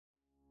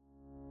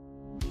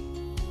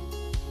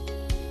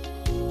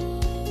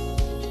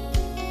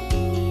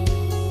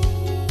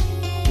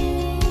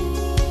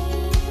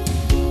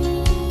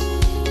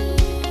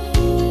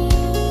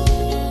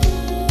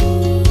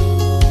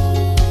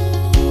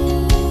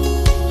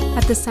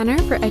the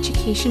Center for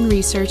Education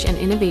Research and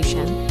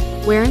Innovation,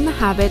 we're in the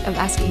habit of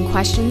asking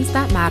questions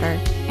that matter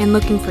and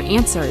looking for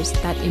answers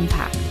that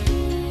impact.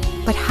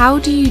 But how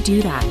do you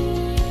do that?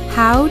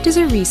 How does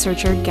a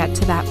researcher get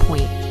to that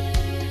point?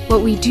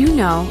 What we do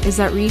know is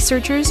that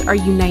researchers are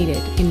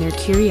united in their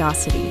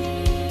curiosity.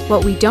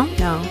 What we don't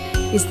know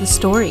is the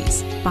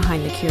stories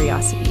behind the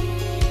curiosity.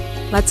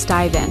 Let's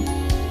dive in.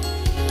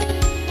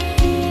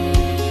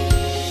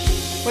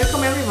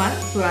 Welcome everyone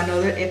to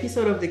another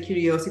episode of The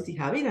Curiosity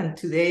Habit, and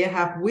today I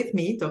have with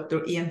me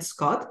Dr. Ian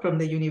Scott from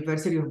the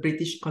University of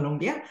British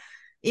Columbia.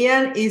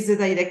 Ian is the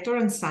Director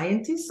and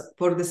Scientist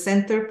for the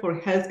Center for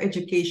Health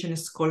Education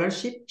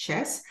Scholarship,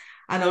 CHES,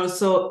 and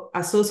also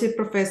Associate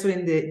Professor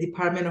in the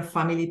Department of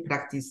Family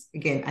Practice,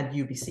 again at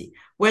UBC.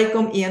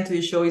 Welcome, Ian, to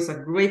the show. It's a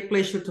great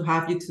pleasure to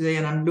have you today,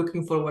 and I'm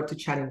looking forward to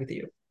chatting with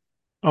you.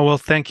 Oh, well,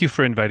 thank you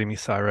for inviting me,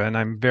 Sarah, and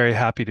I'm very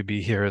happy to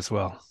be here as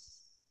well.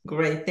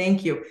 Great,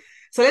 thank you.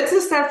 So let's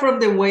just start from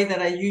the way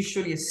that I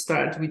usually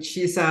start, which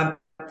is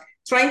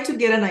trying to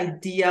get an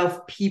idea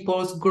of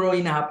people's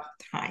growing up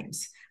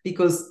times.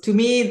 Because to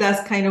me,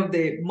 that's kind of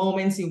the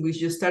moments in which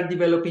you start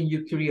developing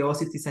your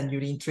curiosities and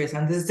your interests.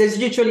 And there's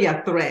usually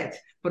a thread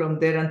from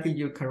there until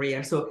your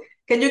career. So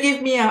can you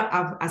give me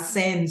a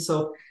sense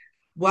of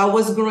what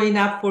was growing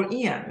up for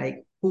Ian?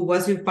 Like, who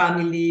was your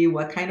family?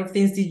 What kind of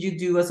things did you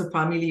do as a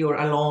family or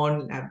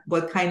alone?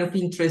 What kind of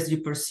interests you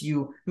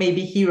pursue?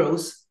 Maybe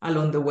heroes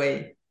along the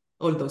way.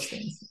 All those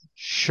things.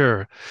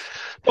 Sure.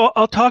 Well,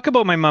 I'll talk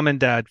about my mom and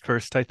dad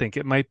first. I think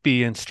it might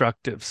be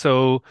instructive.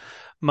 So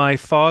my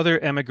father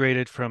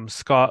emigrated from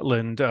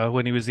Scotland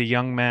when he was a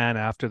young man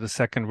after the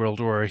Second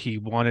World War. He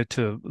wanted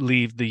to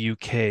leave the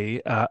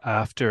UK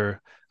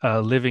after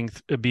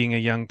being a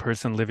young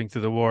person living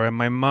through the war. And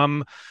my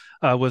mom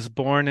was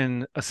born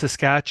in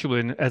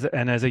Saskatchewan,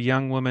 and as a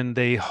young woman,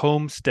 they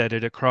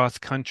homesteaded across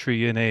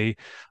country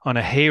on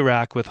a hay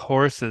rack with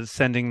horses,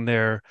 sending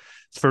their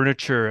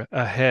furniture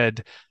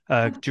ahead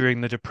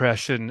during the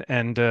Depression,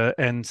 and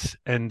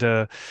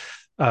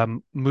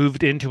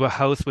moved into a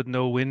house with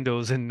no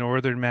windows in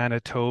northern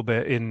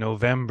Manitoba in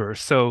November.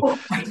 So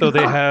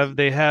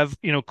they have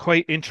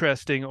quite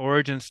interesting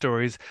origin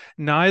stories.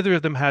 Neither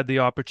of them had the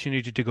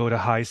opportunity to go to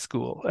high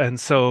school, and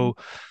so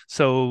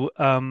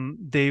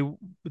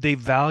they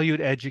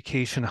valued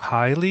education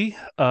highly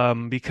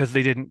because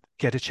they didn't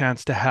get a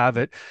chance to have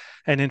it.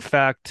 And in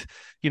fact,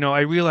 I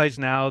realize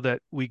now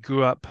that we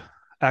grew up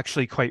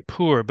actually quite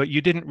poor, but you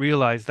didn't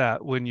realize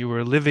that when you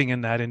were living in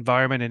that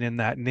environment and in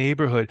that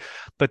neighborhood.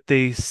 But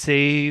they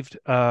saved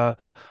all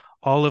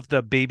of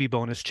the baby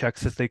bonus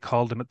checks, as they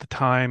called them at the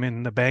time,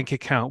 in the bank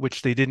account,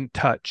 which they didn't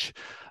touch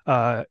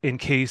in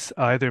case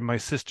either my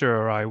sister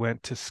or I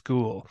went to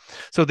school.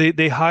 So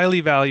they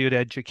highly valued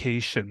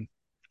education.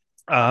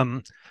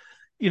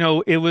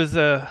 It was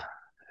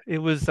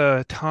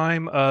a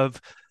time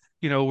of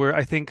where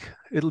I think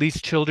at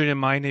least children in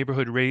my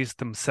neighborhood raised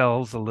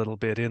themselves a little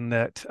bit, in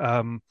that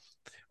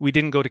we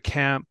didn't go to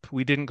camp,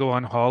 we didn't go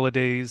on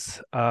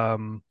holidays,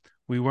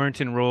 we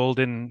weren't enrolled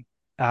in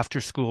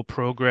after-school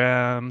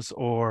programs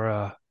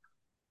or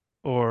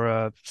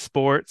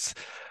sports,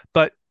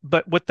 but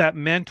what that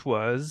meant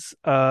was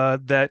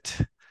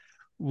that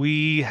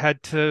we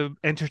had to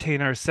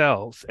entertain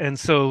ourselves, and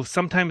so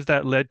sometimes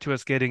that led to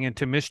us getting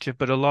into mischief,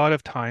 but a lot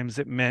of times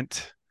it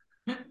meant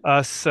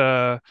us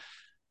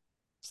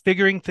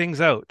figuring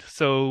things out.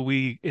 So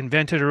we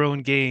invented our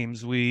own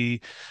games.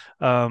 We,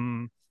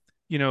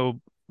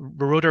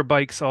 rode our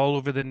bikes all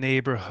over the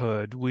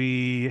neighborhood.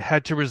 We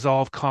had to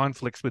resolve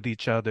conflicts with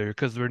each other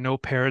because there were no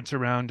parents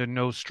around and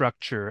no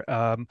structure.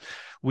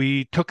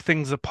 We took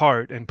things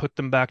apart and put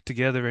them back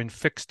together and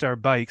fixed our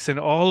bikes, and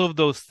all of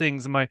those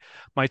things. My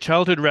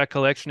childhood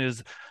recollection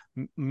is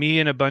me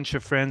and a bunch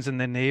of friends in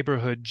the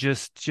neighborhood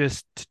just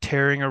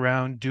tearing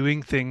around,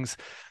 doing things,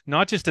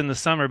 not just in the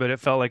summer, but it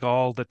felt like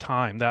all the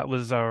time. That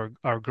was our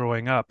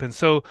growing up. And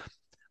so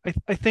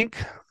I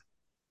think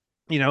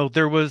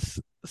there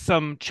was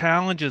some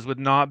challenges with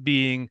not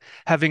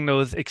having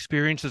those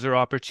experiences or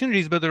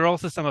opportunities, but there are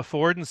also some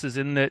affordances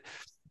in that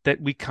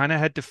we kind of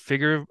had to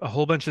figure a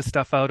whole bunch of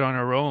stuff out on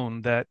our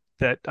own that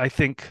I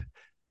think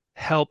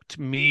helped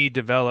me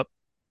develop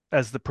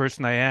as the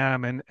person I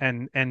am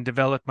and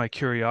develop my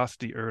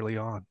curiosity early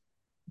on.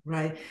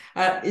 Right.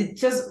 It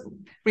just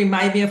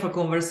reminded me of a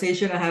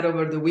conversation I had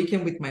over the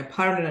weekend with my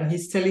partner, and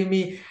he's telling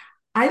me,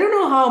 I don't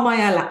know how am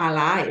I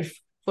alive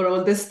for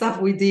all the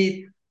stuff we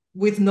did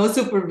with no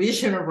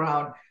supervision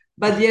around,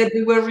 but yet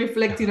we were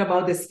reflecting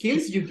about the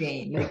skills you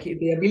gain, like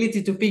the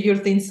ability to figure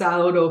things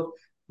out, of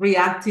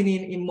reacting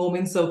in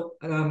moments of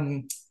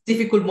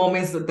difficult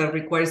moments that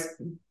requires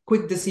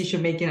quick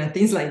decision making and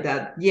things like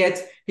that.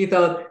 Yet he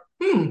thought,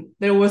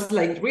 there was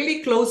like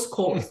really close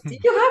calls.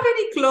 Did you have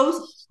any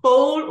close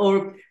call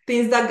or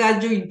things that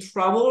got you in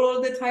trouble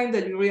all the time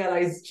that you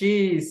realized,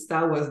 geez,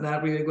 that was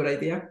not really a good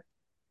idea?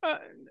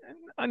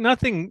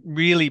 Nothing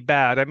really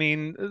bad. I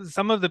mean,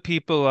 some of the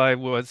people I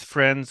was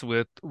friends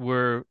with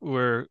were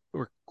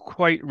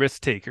quite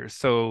risk takers.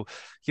 So,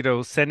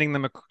 sending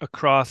them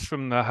across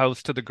from the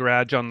house to the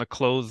garage on the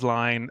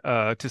clothesline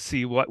to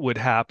see what would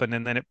happen,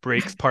 and then it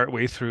breaks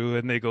partway through,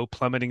 and they go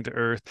plummeting to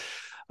earth.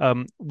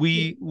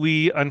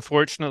 We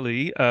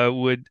unfortunately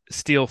would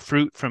steal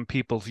fruit from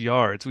people's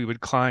yards. We would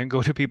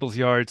go to people's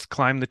yards,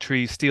 climb the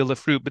tree, steal the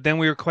fruit. But then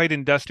we were quite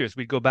industrious.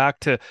 We'd go back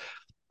to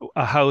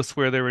a house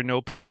where there were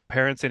no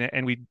parents in it,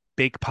 and we'd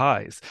bake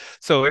pies.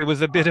 So it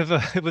was a bit of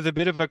a it was a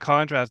bit of a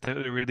contrast that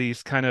there were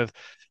these kind of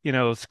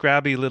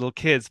scrabby little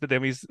kids, but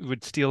then we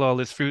would steal all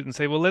this fruit and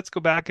say, well, let's go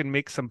back and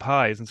make some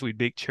pies. And so we'd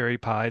bake cherry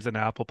pies and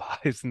apple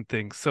pies and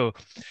things. So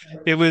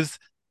it was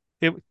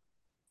it,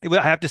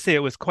 I have to say it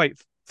was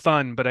quite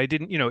fun, but I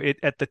didn't, it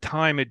at the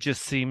time it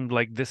just seemed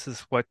like this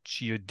is what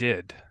you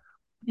did.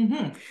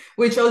 Mm-hmm.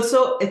 Which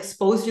also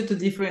exposed you to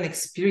different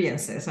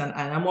experiences. And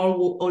I'm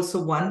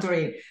also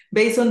wondering,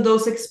 based on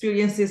those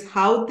experiences,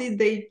 how did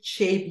they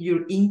shape your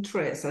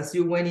interests as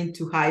you went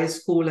into high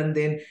school and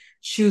then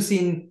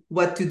choosing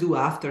what to do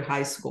after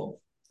high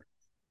school?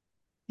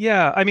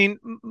 Yeah, I mean,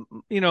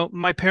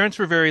 my parents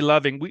were very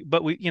loving.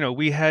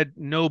 We had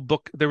no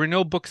book. There were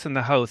no books in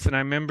the house, and I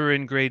remember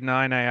in grade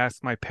 9, I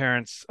asked my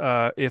parents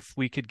if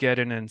we could get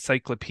an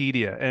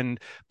encyclopedia, and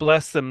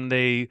bless them,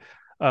 they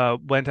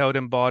went out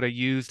and bought a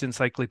used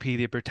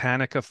Encyclopedia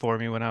Britannica for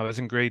me when I was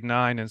in grade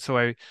 9, and so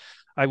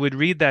I would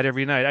read that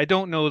every night. I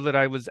don't know that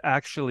I was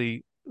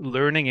actually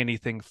learning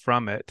anything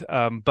from it,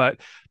 but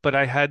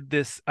I had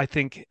this, I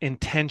think,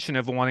 intention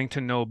of wanting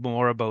to know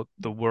more about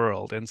the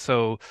world, and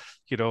so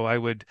I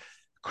would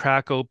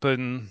crack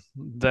open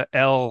the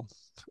L,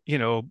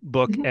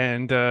 book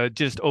and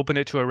just open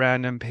it to a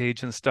random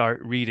page and start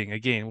reading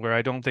again, where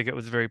I don't think it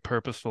was very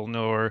purposeful,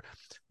 nor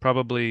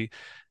probably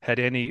had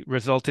any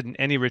resulted in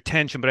any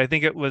retention, but I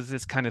think it was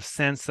this kind of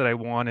sense that I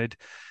wanted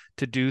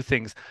to do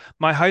things.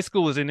 My high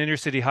school was an inner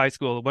city high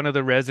school. One of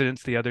the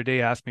residents the other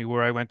day asked me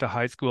where I went to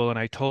high school, and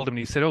I told him, and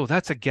he said, "Oh,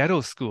 that's a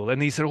ghetto school."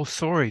 And he said, "Oh,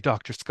 sorry,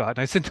 Dr. Scott." And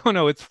I said, "No,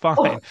 no, it's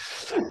Oh.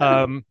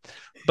 fine."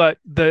 But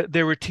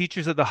there were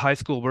teachers at the high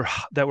school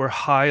that were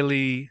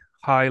highly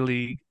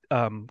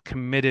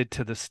committed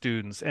to the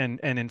students, and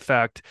in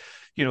fact,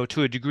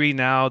 to a degree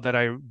now that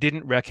I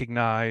didn't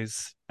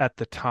recognize at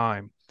the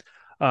time.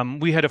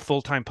 We had a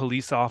full-time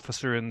police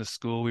officer in the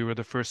school. We were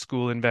the first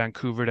school in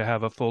Vancouver to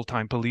have a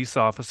full-time police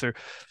officer.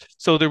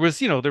 So there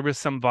was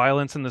some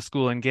violence in the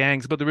school and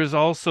gangs, but there was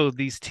also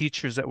these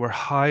teachers that were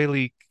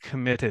highly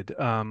committed.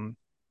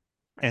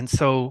 And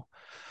so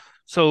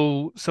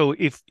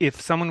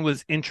if someone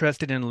was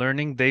interested in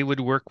learning, they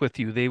would work with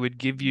you. They would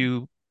give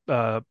you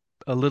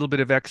a little bit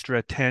of extra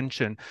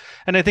attention.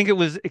 And I think it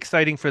was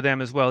exciting for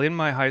them as well. In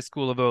my high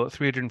school, about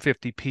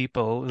 350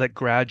 people that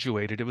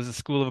graduated. It was a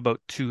school of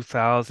about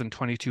 2,000,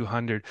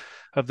 2,200.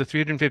 Of the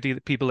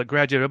 350 people that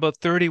graduated, about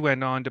 30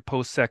 went on to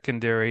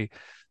post-secondary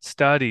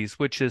studies,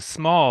 which is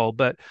small,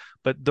 but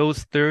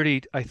those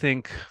 30, I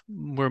think,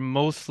 were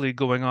mostly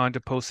going on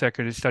to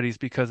post-secondary studies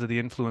because of the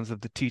influence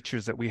of the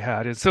teachers that we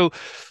had. And so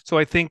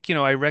I think,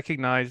 I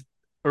recognized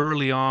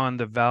early on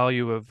the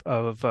value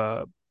of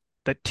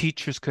that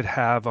teachers could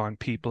have on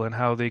people and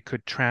how they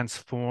could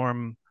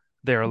transform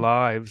their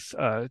lives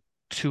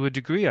to a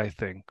degree, I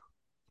think.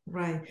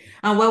 Right.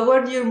 And what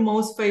were your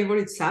most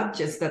favorite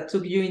subjects that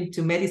took you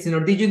into medicine?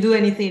 Or did you do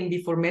anything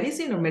before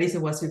medicine, or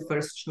medicine was your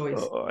first choice?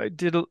 Oh, I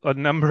did a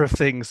number of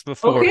things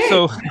before. Okay,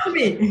 So tell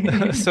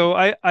me. so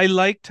I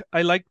liked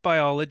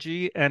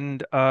biology,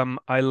 and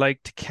I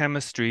liked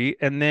chemistry,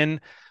 and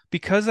then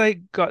because I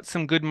got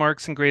some good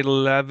marks in grade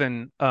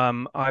 11,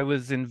 I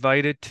was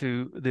invited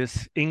to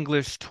this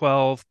English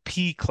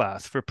 12P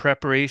class for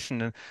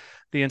preparation, and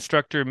the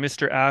instructor,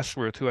 Mr.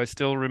 Ashworth, who I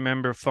still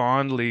remember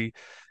fondly,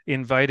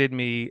 invited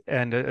me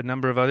and a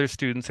number of other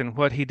students, and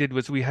what he did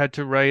was we had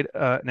to write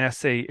an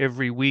essay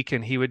every week,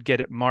 and he would get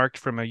it marked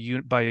from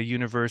by a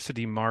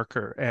university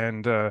marker,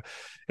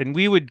 and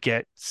we would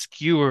get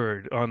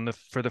skewered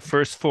for the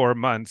first 4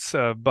 months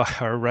by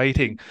our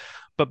writing.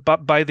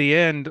 But by the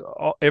end,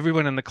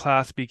 everyone in the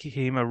class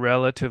became a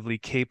relatively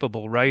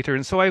capable writer.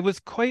 And so I was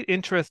quite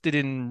interested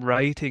in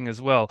writing as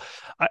well.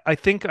 I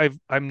think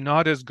I'm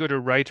not as good a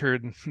writer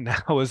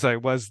now as I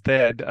was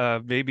then.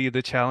 Maybe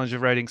the challenge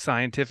of writing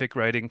scientific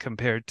writing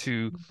compared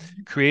to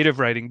creative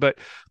writing, but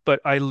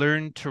I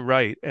learned to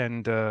write.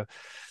 And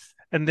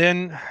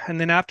then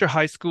after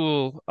high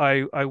school,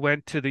 I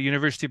went to the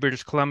University of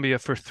British Columbia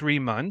for 3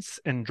 months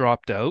and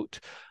dropped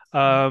out.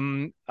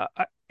 And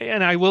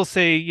I will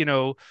say,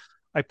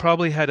 I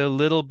probably had a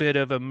little bit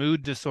of a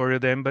mood disorder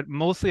then, but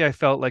mostly I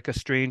felt like a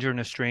stranger in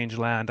a strange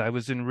land. I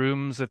was in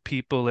rooms of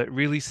people that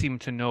really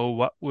seemed to know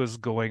what was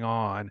going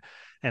on,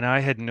 and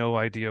I had no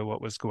idea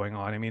what was going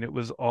on. I mean, it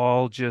was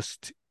all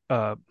just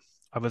I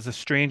was a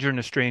stranger in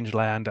a strange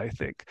land, I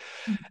think.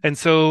 And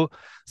so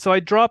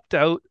I dropped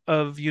out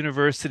of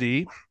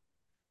university,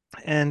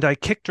 and I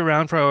kicked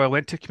around for a while. I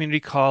went to community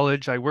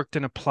college. I worked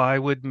in a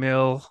plywood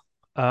mill,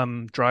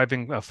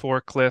 driving a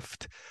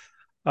forklift.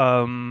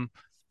 Um,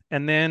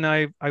 And then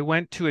I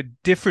went to a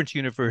different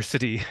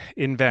university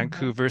in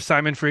Vancouver,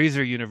 Simon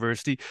Fraser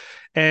University,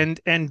 and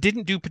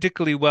didn't do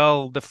particularly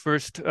well the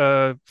first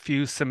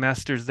few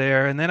semesters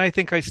there. And then I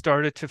think I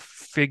started to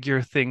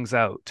figure things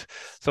out.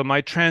 So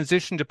my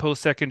transition to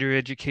post-secondary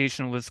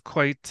education was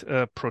quite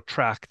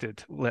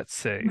protracted, let's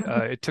say.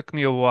 It took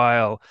me a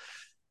while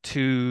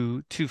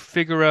to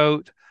figure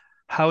out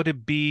how to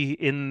be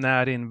in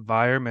that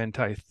environment,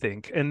 I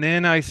think. And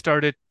then I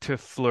started to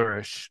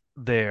flourish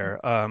there.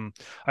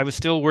 I was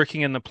still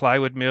working in the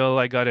plywood mill.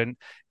 I got an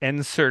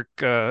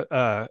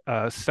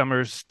NSERC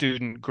summer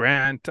student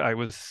grant. I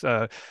was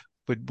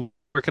would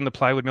work in the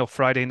plywood mill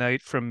Friday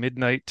night from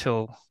midnight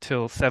till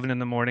 7 in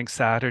the morning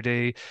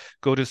Saturday,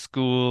 go to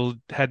school,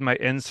 had my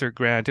NSERC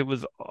grant. It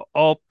was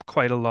all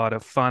quite a lot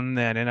of fun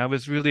then. And I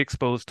was really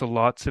exposed to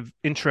lots of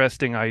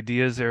interesting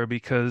ideas there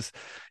because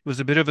it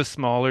was a bit of a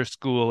smaller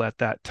school at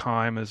that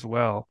time as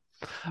well.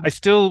 I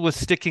still was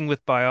sticking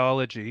with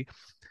biology,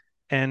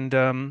 and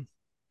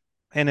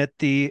at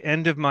the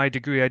end of my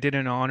degree, I did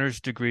an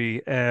honors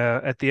degree.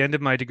 At the end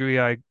of my degree,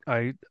 I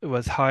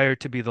was hired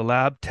to be the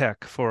lab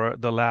tech for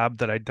the lab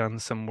that I'd done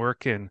some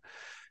work in.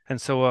 And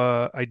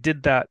so I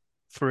did that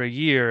for a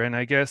year. And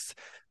I guess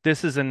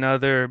this is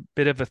another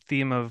bit of a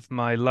theme of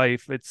my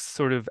life. It's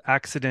sort of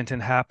accident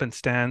and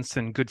happenstance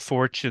and good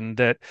fortune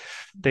that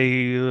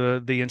the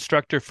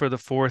instructor for the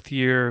fourth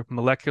year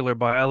molecular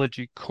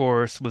biology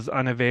course was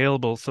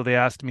unavailable. So they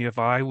asked me if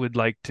I would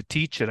like to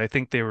teach it. I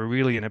think they were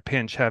really in a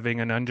pinch having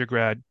an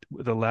undergrad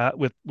with a lab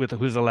with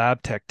who's a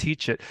lab tech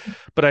teach it.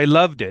 But I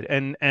loved it,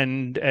 and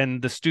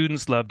the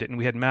students loved it, and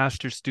we had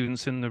master's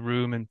students in the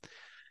room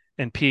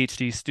and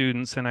PhD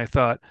students. And I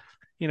thought,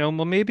 well,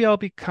 maybe I'll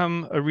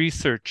become a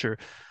researcher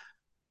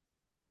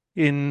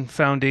in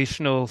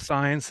foundational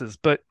sciences.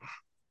 But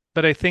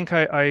I think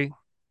I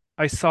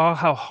saw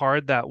how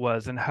hard that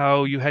was and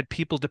how you had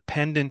people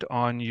dependent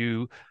on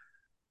you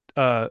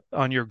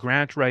on your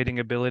grant writing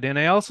ability. And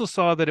I also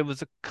saw that it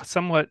was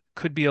somewhat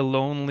could be a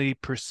lonely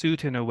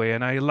pursuit in a way.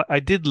 And I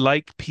did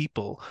like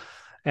people.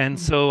 And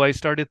so I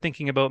started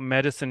thinking about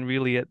medicine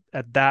really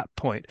at that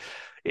point.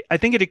 I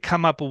think it had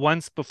come up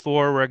once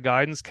before where a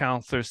guidance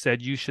counselor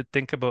said you should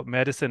think about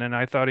medicine, and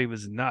I thought he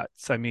was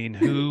nuts. I mean,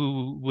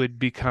 who would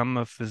become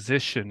a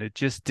physician? It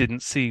just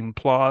didn't seem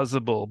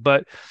plausible.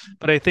 But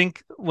I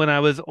think when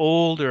I was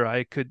older,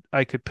 I could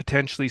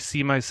potentially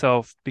see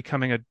myself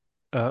becoming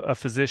a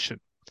physician.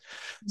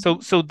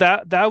 So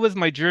that was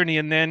my journey.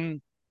 And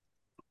then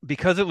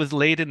because it was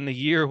late in the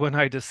year when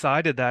I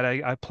decided that,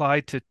 I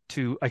applied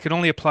to I could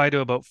only apply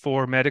to about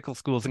 4 medical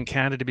schools in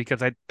Canada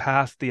because I'd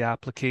passed the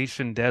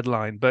application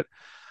deadline. But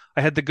I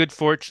had the good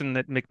fortune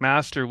that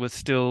McMaster was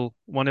still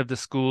one of the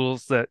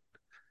schools that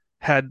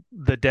had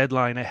the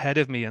deadline ahead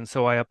of me, and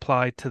so I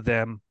applied to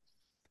them,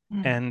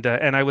 and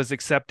I was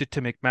accepted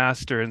to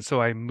McMaster, and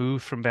so I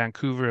moved from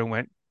Vancouver and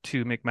went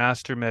to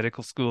McMaster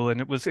Medical School, and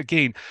it was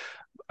again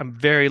I'm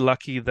very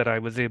lucky that I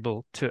was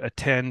able to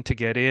attend to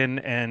get in,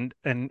 and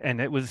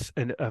it was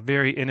a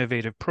very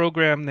innovative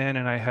program then,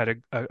 and I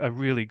had a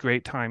really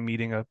great time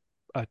meeting a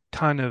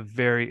ton of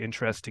very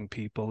interesting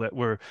people that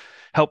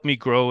helped me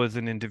grow as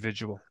an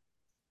individual.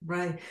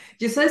 Right.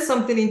 You said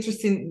something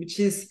interesting, which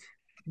is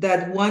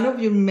that one of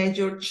your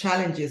major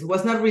challenges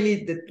was not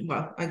really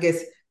I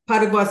guess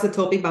part of was the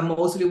topic, but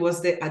mostly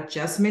was the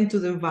adjustment to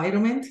the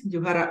environment.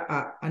 You had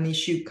an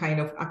issue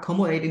kind of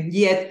accommodating,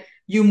 yet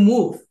you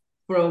move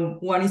from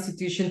one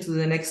institution to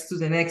the next,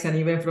 and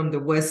even from the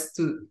West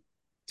to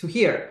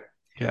here.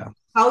 Yeah.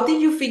 How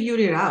did you figure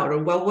it out?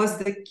 Or what was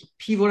the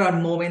pivotal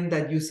moment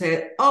that you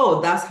said,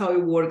 oh, that's how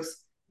it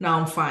works. Now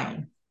I'm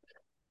fine.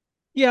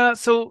 Yeah.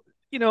 So,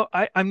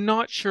 I'm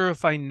not sure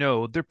if I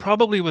know. There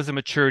probably was a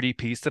maturity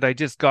piece that I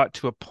just got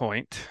to a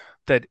point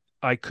that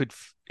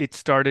it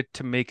started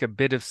to make a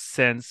bit of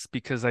sense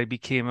because I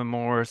became a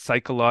more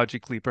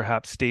psychologically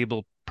perhaps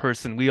stable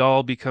person. We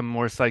all become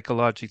more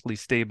psychologically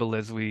stable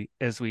as we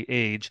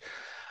age.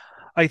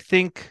 I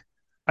think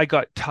I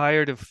got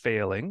tired of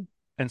failing,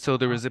 and so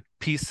there was a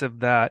piece of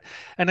that.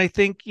 And I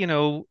think,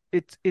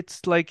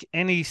 it's like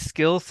any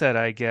skill set,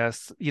 I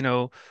guess,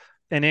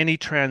 and any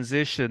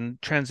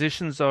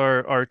transitions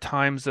are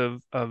times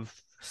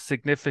of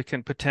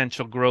significant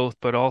potential growth,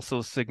 but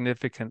also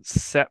significant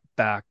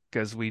setback,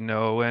 as we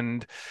know.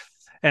 And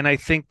I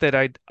think that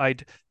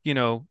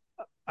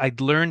I'd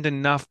learned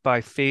enough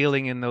by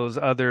failing in those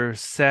other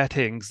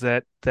settings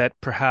that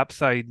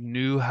perhaps I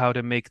knew how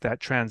to make that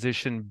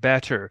transition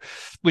better,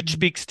 which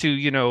speaks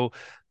to,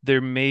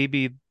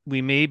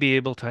 we may be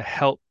able to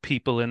help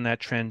people in that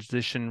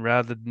transition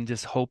rather than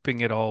just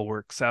hoping it all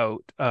works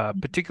out,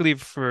 particularly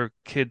for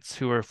kids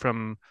who are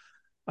from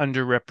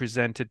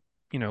underrepresented,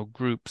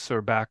 groups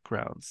or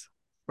backgrounds.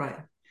 Right.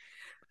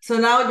 So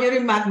now you're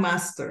in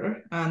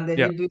McMaster, and then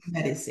Yeah. you do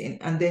medicine,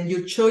 and then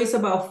your choice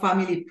about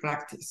family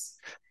practice.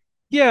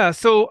 Yeah,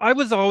 so I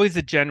was always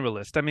a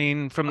generalist. I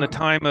mean, from the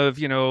time of,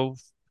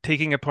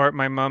 taking apart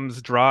my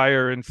mom's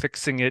dryer and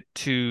fixing it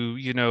to,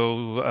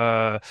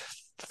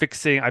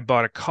 fixing. I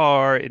bought a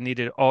car. It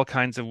needed all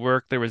kinds of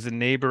work. There was a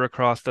neighbor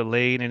across the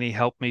lane and he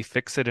helped me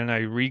fix it. And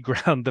I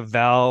reground the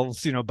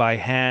valves, by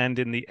hand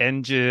in the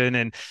engine.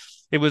 And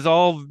it was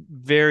all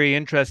very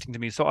interesting to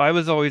me. So I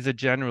was always a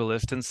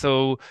generalist. And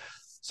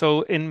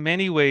so in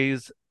many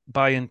ways,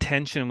 by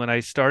intention, when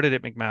I started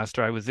at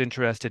McMaster, I was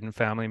interested in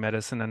family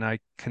medicine and I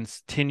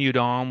continued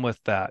on with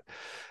that.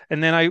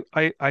 And then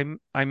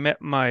I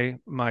met my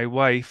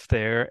wife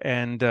there,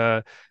 and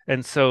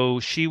so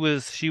she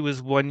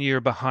was 1 year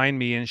behind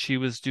me, and she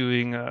was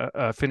doing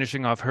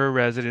finishing off her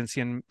residency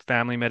in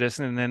family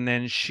medicine, and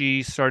then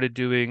she started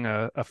doing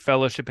a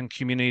fellowship in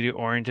community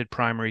oriented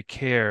primary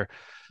care,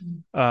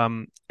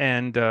 and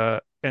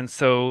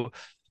so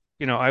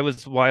I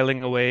was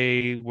whiling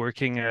away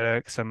working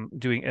at some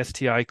doing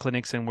STI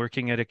clinics and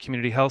working at a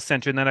community health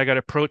center. And then I got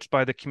approached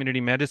by the community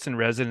medicine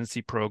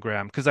residency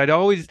program because I'd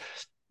always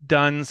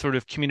done sort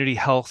of community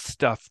health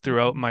stuff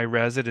throughout my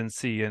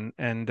residency. And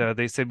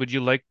they said, would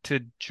you like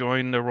to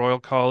join the Royal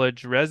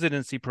College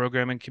residency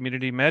program in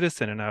community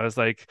medicine? And I was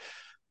like,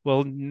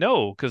 well,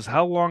 no, because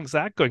how long is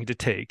that going to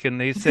take? And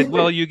they said,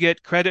 well, you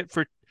get credit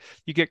for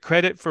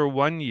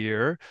 1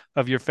 year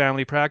of your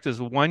family practice.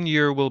 1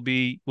 year will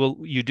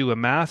you do a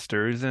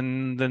master's,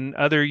 and then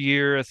other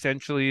year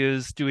essentially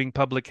is doing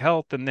public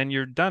health, and then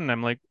you're done.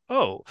 I'm like,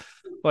 oh,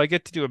 well, I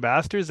get to do a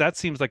master's. That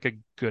seems like a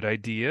good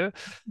idea.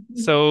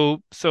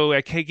 So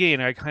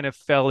again, I kind of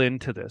fell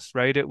into this,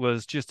 right? It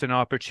was just an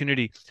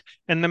opportunity.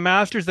 And the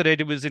master's that I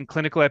did was in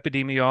clinical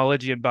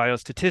epidemiology and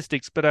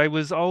biostatistics, but I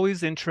was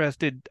always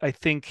interested, I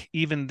think,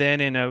 even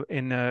then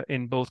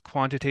in both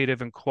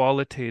quantitative and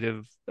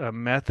qualitative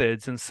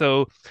methods. And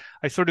so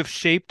I sort of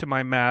shaped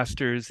my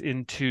master's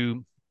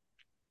into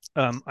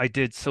I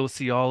did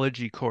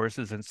sociology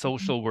courses and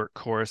social work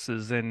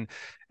courses, and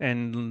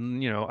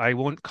I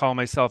won't call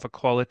myself a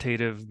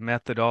qualitative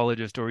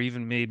methodologist or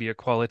even maybe a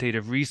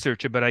qualitative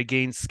researcher, but I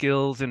gained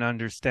skills in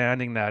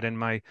understanding that. And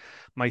my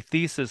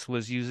thesis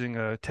was using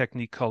a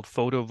technique called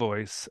photo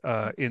voice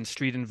in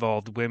street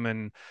involved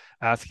women,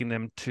 asking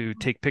them to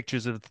take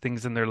pictures of the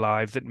things in their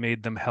lives that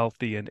made them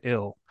healthy and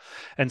ill.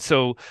 And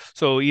so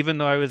even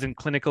though I was in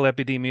clinical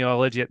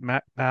epidemiology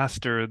at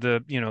Master,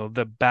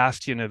 the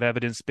bastion of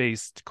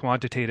evidence-based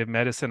quantitative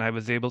medicine, I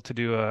was able to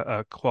do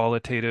a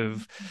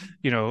qualitative,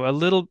 a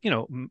little,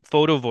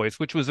 photo voice,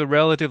 which was a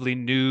relatively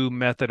new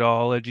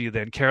methodology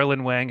then.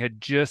 Carolyn Wang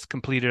had just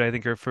completed, I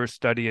think, her first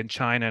study in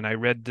China, and I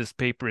read this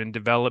paper in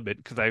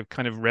development because I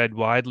kind of read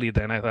widely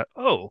then. I thought,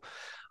 oh,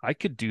 I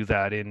could do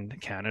that in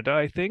Canada,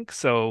 I think.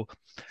 So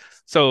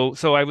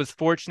I was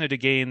fortunate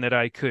again that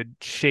I could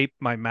shape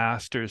my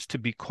master's to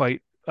be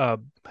to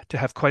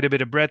have quite a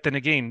bit of breadth, and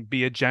again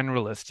be a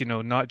generalist,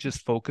 not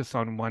just focus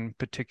on one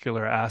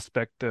particular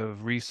aspect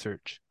of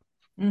research.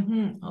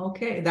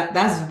 Okay,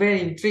 that's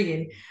very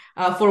intriguing.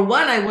 For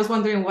one, I was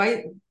wondering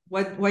why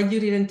you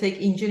didn't take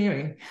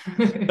engineering.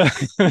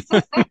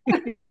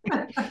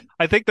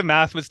 I think the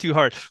math was too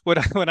hard.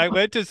 When I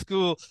went to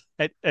school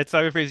at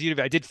Simon Fraser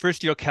University, I did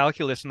first year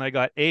calculus and I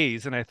got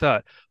A's, and I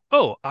thought,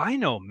 oh, I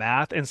know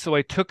math. And so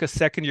I took a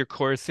second year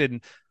course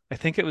in, I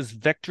think it was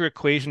vector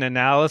equation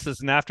analysis.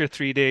 And after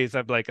 3 days,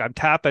 I'm like, I'm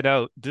tapping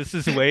out. This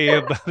is way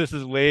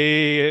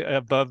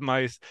above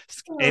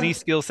any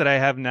skill set I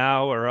have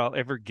now or I'll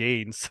ever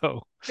gain.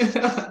 So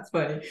That's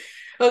funny.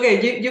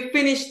 Okay, you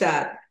finished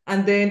that.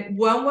 And then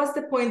when was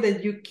the point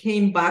that you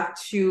came back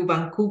to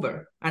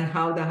Vancouver and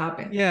how that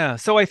happened? yeah,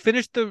 so I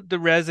finished the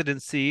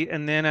residency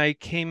and then I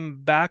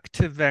came back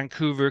to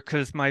Vancouver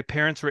because my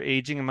parents were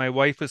aging and my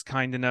wife was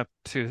kind enough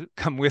to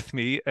come with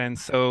me.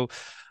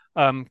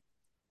 Um,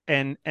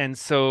 and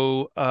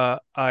so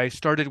I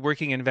started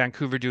working in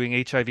Vancouver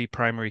doing HIV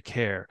primary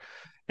care,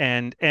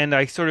 and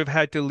I sort of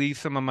had to leave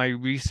some of my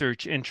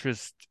research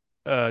interest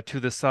to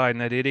the side,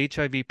 and I did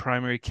HIV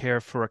primary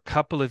care for a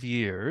couple of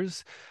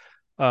years.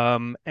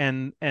 And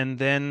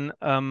then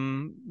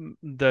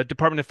the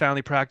Department of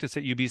Family Practice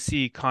at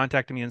UBC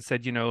contacted me and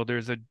said,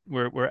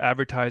 we're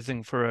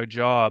advertising for a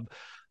job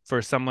for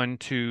someone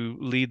to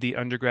lead the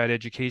undergrad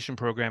education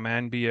program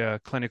and be a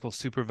clinical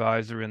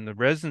supervisor in the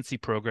residency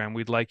program.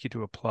 We'd like you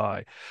to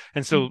apply.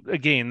 And so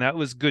again, that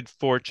was good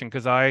fortune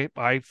because I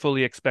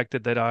fully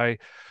expected that I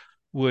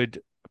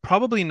would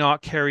probably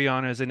not carry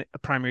on as a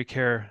primary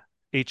care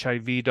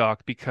HIV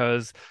doc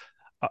because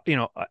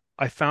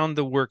I found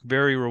the work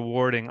very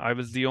rewarding. I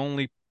was the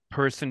only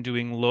person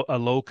doing a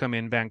locum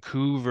in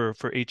Vancouver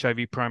for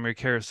HIV primary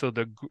care. So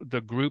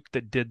the group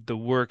that did the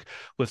work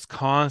was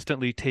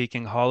constantly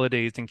taking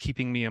holidays and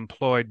keeping me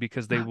employed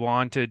because they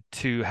wanted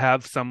to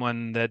have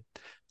someone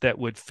that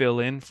would fill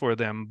in for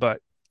them. But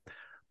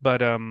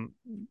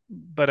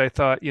I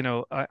thought,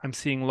 I'm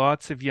seeing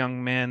lots of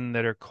young men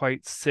that are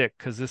quite sick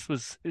because this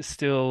was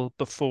still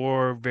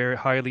before very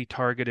highly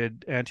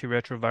targeted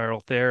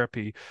antiretroviral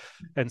therapy.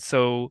 And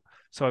so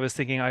So I was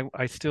thinking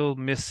I still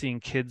miss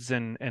seeing kids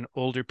and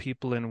older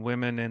people and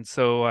women. And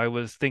so I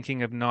was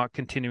thinking of not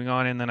continuing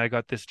on. And then I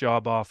got this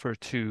job offer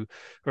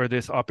or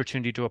this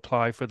opportunity to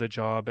apply for the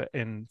job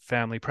in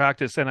family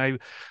practice. And I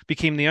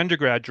became the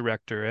undergrad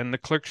director and the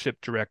clerkship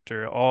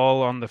director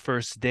all on the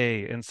first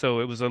day. And so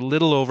it was a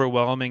little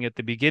overwhelming at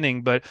the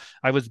beginning, but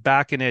I was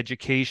back in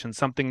education,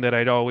 something that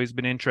I'd always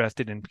been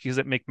interested in, because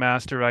at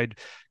McMaster, I'd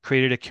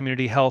created a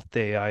community health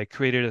day. I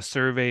created a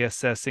survey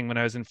assessing when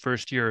I was in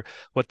first year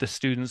what the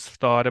students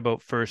thought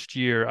about first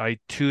year. I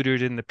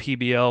tutored in the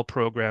PBL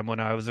program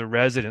when I was a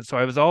resident. So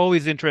I was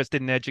always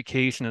interested in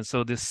education. And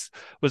so this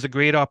was a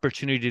great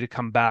opportunity to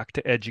come back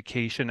to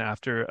education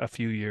after a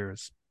few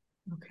years.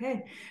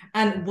 Okay.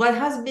 And what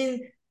has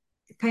been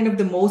kind of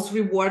the most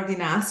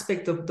rewarding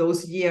aspect of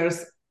those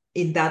years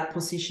in that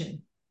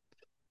position?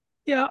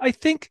 Yeah, I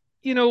think,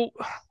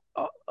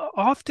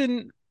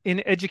 often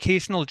in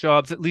educational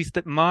jobs, at least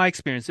that my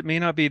experience, it may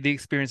not be the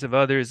experience of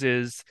others,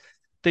 is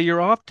that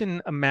you're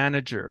often a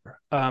manager.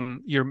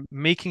 You're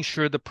making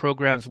sure the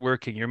program's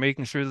working. You're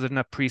making sure there's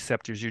enough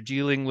preceptors. You're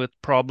dealing with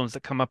problems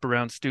that come up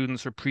around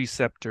students or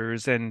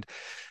preceptors, and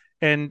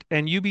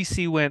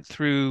UBC went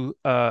through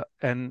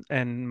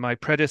and my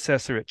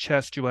predecessor at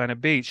CHES, Joanna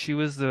Bates, she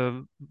was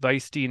the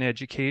vice dean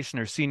education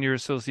or senior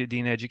associate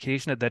dean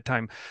education at that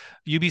time.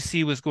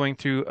 UBC was going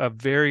through a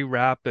very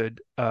rapid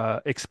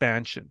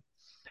expansion.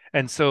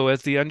 And so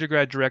as the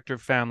undergrad director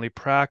of family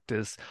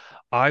practice,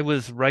 I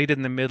was right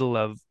in the middle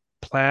of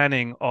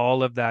planning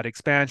all of that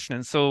expansion.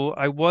 And so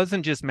I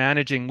wasn't just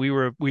managing, we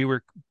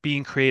were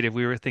being creative.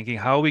 We were thinking,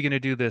 how are we going to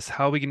do this?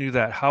 How are we going to do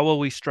that? How will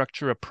we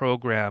structure a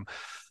program?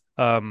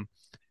 And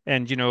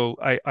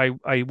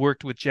I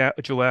worked with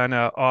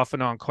Joanna off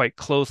and on quite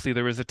closely.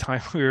 There was a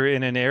time we were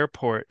in an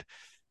airport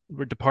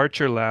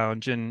departure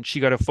lounge, and she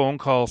got a phone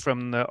call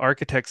from the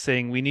architect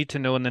saying, we need to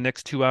know in the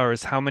next 2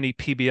 hours how many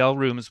PBL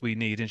rooms we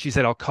need. And she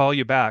said, I'll call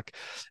you back.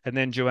 And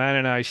then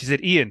Joanna and she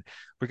said, Ian,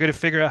 we're going to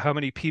figure out how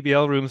many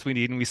PBL rooms we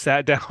need. And we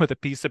sat down with a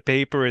piece of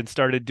paper and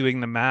started doing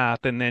the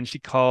math. And then she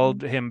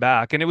called him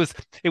back. And it was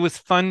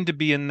fun to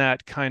be in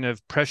that kind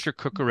of pressure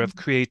cooker of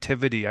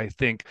creativity, I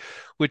think,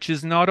 which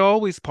is not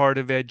always part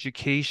of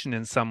education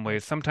in some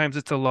ways. Sometimes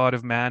it's a lot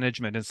of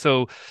management. And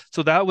so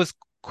that was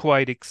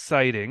quite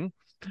exciting.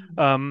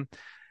 Um,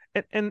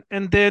 and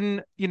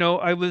then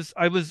I was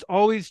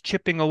always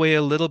chipping away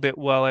a little bit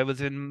while I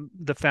was in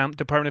the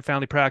Department of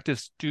Family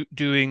Practice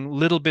doing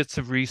little bits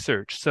of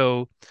research.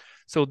 So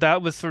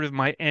that was sort of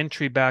my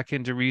entry back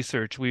into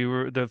research.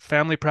 The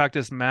family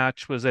practice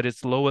match was at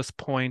its lowest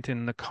point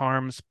in the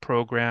CARMS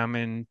program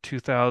in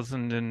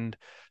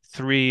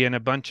 2003, and a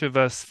bunch of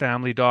us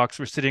family docs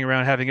were sitting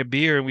around having a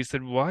beer, and we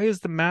said, why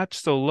is the match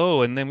so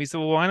low? And then we said,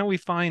 well, why don't we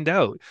find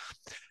out?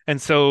 And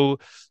so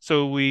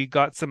we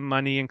got some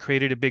money and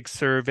created a big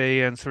survey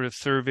and sort of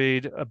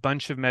surveyed a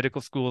bunch of medical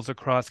schools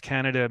across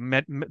Canada,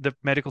 the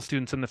medical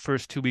students in the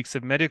first 2 weeks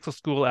of medical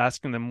school,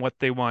 asking them what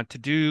they want to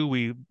do.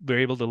 We were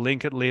able to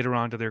link it later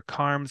on to their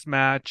CARMS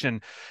match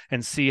and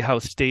see how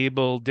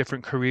stable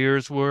different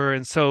careers were.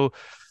 And so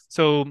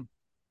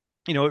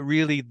it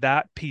really,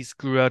 that piece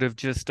grew out of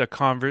just a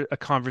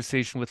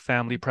conversation with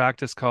family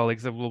practice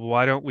colleagues of, well,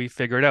 why don't we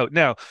figure it out?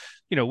 Now,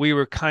 we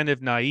were kind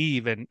of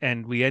naive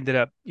and we ended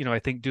up, I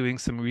think, doing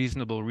some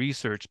reasonable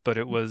research, but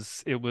it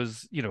was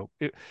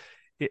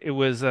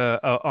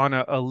on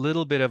a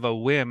little bit of a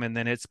whim, and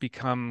then it's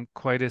become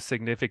quite a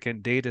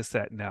significant data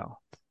set now.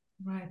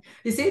 Right.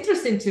 It's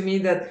interesting to me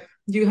that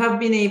you have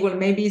been able,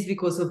 maybe it's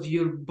because of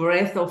your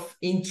breadth of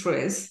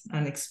interests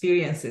and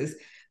experiences,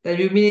 that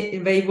you've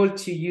been able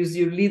to use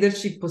your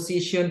leadership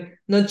position,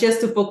 not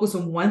just to focus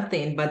on one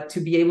thing, but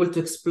to be able to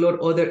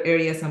explore other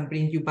areas and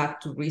bring you back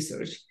to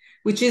research,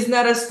 which is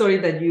not a story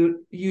that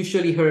you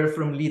usually hear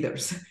from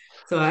leaders.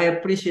 So I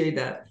appreciate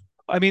that.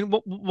 I mean,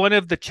 one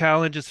of the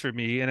challenges for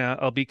me, and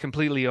I'll be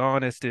completely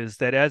honest, is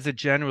that as a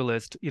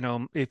generalist,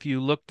 if you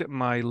looked at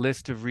my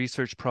list of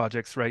research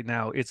projects right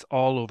now, it's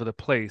all over the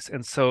place.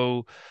 And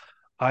so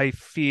I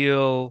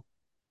feel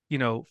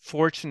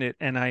fortunate,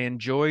 and I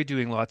enjoy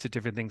doing lots of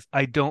different things.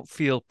 I don't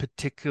feel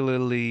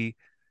particularly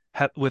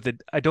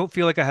I don't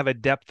feel like I have a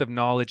depth of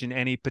knowledge in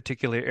any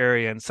particular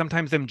area. And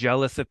sometimes I'm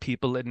jealous of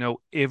people that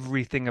know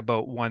everything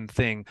about one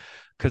thing,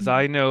 because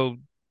I know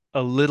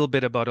a little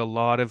bit about a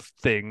lot of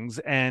things.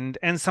 And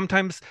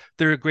sometimes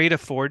there are great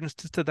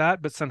affordances to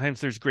that, but sometimes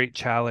there's great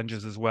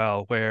challenges as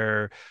well,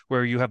 where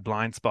you have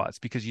blind spots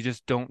because you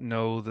just don't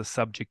know the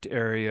subject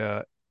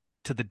area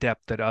to the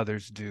depth that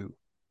others do.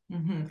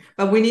 Mm-hmm.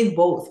 But we need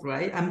both,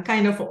 right? I'm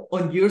kind of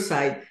on your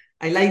side.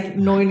 I like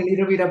knowing a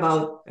little bit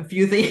about a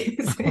few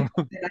things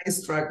that I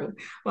struggle.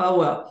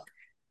 Well.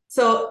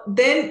 So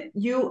then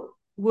you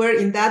were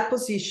in that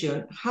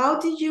position. How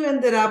did you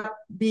ended up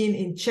being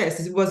in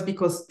CHES? It was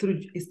because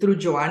through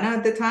Joanna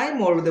at the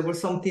time, or there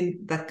was something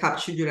that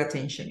captured your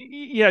attention?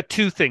 Yeah,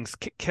 two things: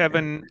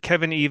 Kevin,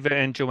 Eva,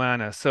 and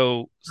Joanna.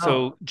 So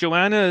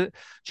Joanna,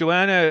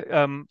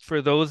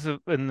 for those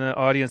in the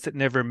audience that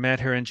never met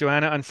her, and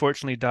Joanna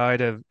unfortunately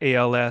died of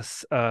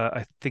ALS.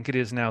 I think it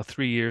is now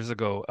 3 years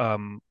ago.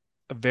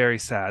 very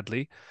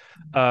sadly.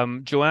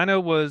 Joanna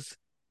was,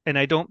 and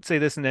I don't say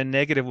this in a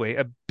negative way,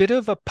 a bit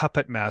of a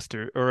puppet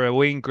master or a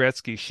Wayne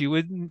Gretzky. She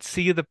wouldn't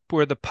see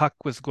where the puck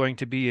was going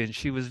to be, and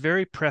she was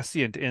very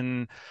prescient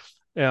in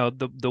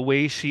the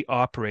way she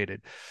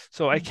operated.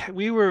 So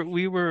we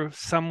were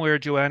somewhere.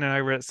 Joanna and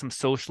I were at some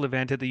social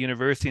event at the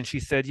university, and she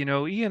said,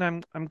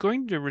 Ian, I'm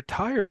going to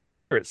retire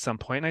at some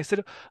point. And I said,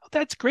 oh,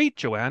 that's great,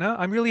 Joanna.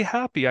 I'm really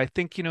happy. I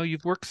think,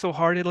 you've worked so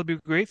hard, it'll be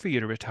great for you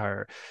to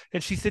retire.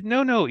 And she said,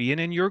 no, no, Ian,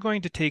 and you're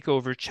going to take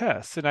over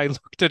CHES. And I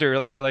looked at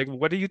her like,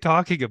 what are you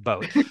talking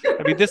about?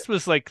 I mean, this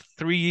was like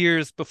 3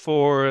 years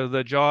before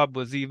the job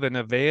was even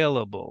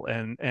available.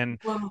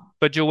 Wow.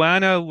 But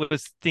Joanna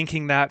was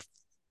thinking that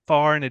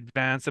far in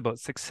advance about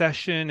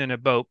succession and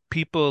about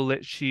people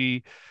that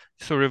she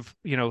sort of,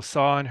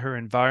 saw in her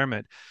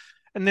environment.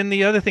 And then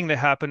the other thing that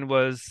happened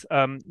was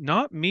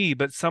not me,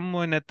 but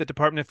someone at the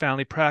Department of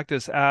Family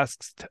Practice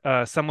asked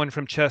someone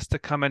from CHES to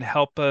come and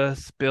help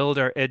us build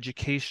our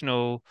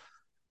educational,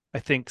 I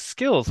think,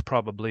 skills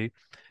probably.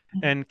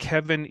 And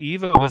Kevin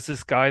Eva was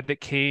this guy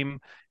that came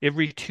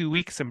every 2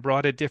 weeks and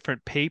brought a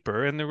different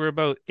paper. And there were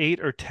about 8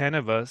 or 10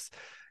 of us.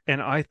 And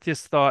I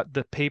just thought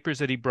the papers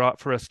that he brought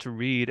for us to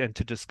read and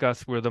to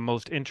discuss were the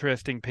most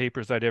interesting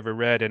papers I'd ever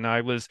read. And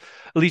at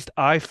least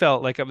I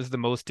felt like I was the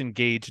most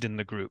engaged in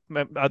the group.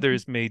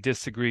 Others may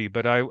disagree,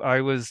 but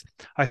I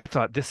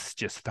thought this is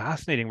just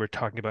fascinating. We're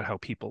talking about how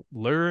people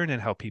learn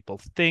and how people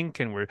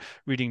think, and we're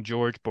reading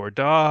George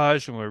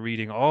Bordage, and we're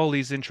reading all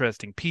these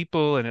interesting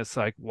people. And it's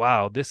like,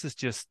 wow, this is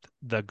just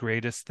the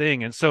greatest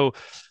thing. And so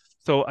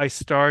I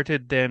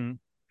started then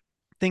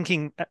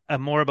thinking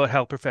more about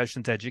health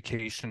professions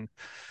education.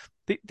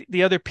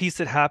 The other piece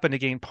that happened,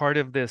 again, part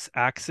of this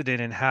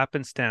accident and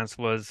happenstance,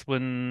 was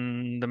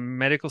when the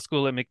medical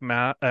school at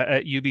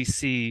at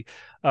UBC,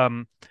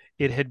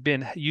 it had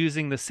been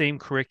using the same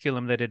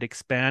curriculum that had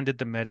expanded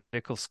the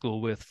medical school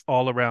with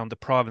all around the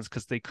province,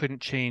 because they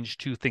couldn't change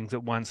two things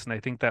at once, and I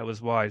think that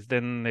was wise.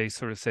 Then they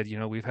sort of said,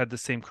 we've had the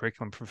same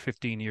curriculum for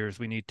 15 years,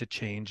 we need to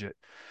change it.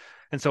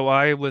 And so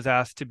I was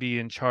asked to be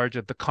in charge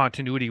of the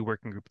continuity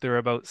working group. There are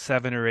about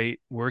 7 or 8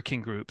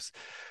 working groups.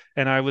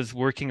 And I was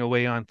working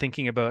away on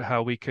thinking about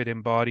how we could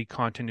embody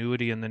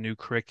continuity in the new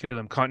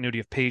curriculum, continuity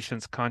of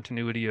patients,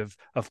 continuity of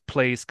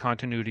place,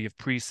 continuity of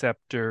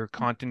preceptor,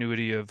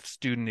 continuity of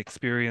student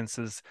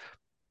experiences.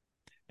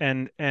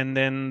 And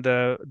then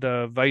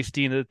the vice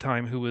dean at the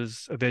time, who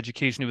was of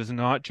education, who was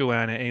not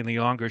Joanna any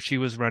longer, she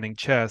was running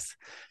CHES,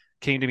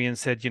 came to me and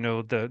said,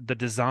 the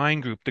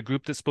design group, the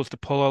group that's supposed to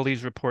pull all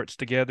these reports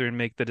together and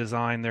make the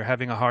design, they're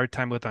having a hard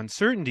time with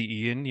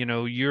uncertainty, Ian.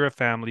 You're a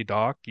family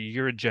doc,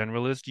 you're a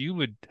generalist, you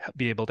would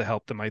be able to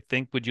help them, I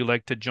think. Would you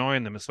like to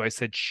join them? So I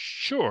said,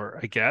 sure,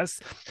 I guess.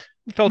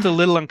 I felt a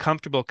little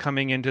uncomfortable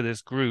coming into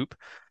this group.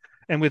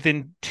 And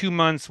within 2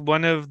 months,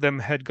 one of them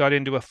had got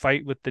into a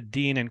fight with the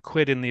dean and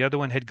quit, and the other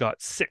one had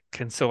got sick.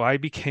 And so I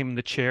became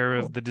the chair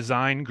of the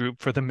design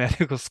group for the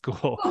medical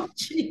school. Oh,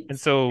 And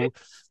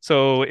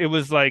so it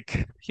was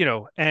like,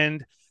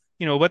 and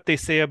what they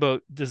say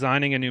about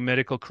designing a new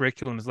medical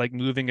curriculum is like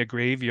moving a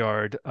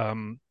graveyard.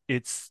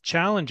 It's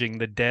challenging.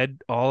 The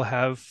dead all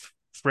have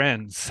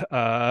friends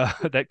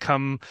that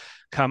come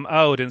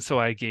out. And so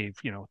I gave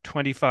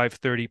 25,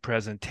 30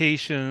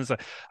 presentations.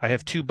 I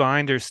have 2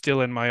 binders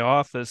still in my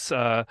office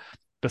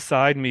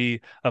beside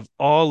me of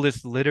all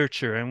this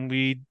literature, and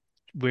we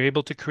were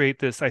able to create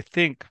this, I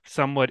think,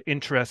 somewhat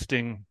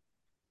interesting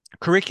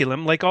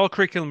curriculum. Like all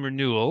curriculum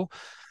renewal,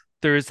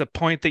 there's a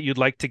point that you'd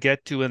like to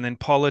get to, and then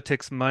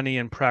politics, money,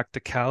 and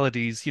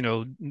practicalities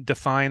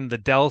define the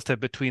delta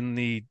between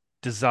the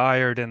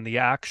desired and the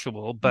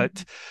actual.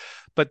 But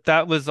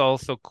that was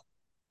also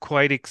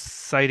quite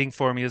exciting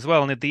for me as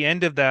well. And at the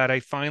end of that, I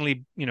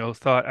finally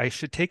thought I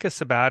should take a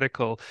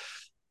sabbatical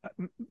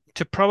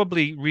to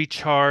probably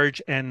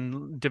recharge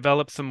and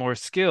develop some more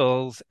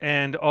skills,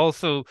 and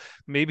also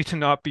maybe to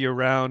not be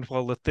around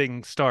while the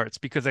thing starts,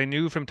 because I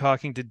knew from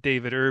talking to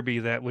David Irby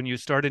that when you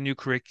start a new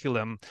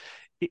curriculum,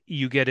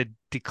 you get a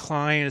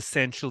decline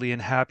essentially in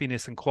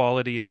happiness and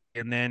quality,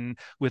 and then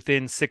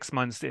within 6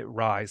 months it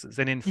rises.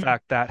 And in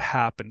fact, that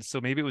happened. So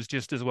maybe it was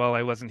just as well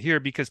I wasn't here,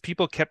 because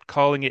people kept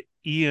calling it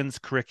Ian's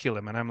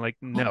curriculum, and I'm like,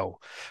 no,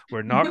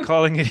 we're not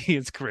calling it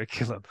Ian's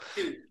curriculum.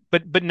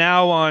 But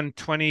now on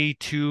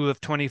 22 of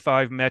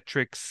 25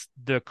 metrics,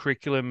 the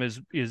curriculum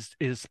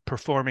is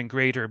performing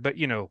greater. But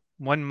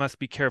one must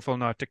be careful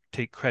not to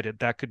take credit.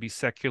 That could be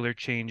secular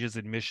changes,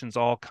 admissions,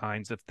 all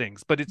kinds of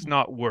things. But it's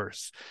not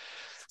worse.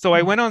 So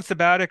I went on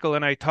sabbatical,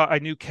 and I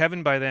knew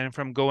Kevin by then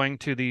from going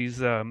to these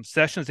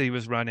sessions that he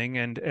was running,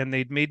 and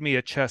they'd made me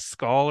a CHES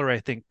scholar,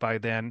 I think, by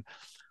then.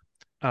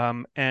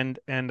 And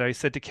I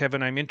said to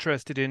Kevin, I'm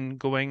interested in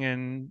going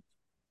and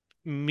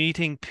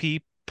meeting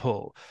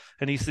people.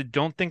 And he said,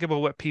 don't think about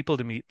what people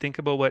to meet, think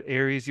about what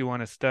areas you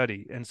want to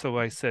study. And so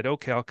I said,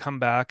 okay, I'll come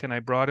back. And I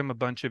brought him a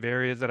bunch of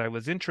areas that I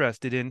was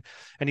interested in.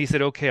 And he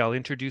said, okay, I'll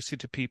introduce you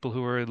to people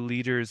who are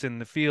leaders in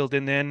the field.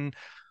 And then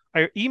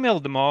I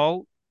emailed them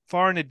all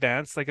far in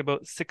advance, like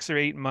about 6 or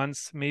 8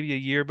 months, maybe a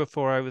year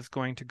before I was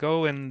going to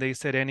go. And they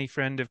said, any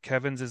friend of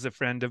Kevin's is a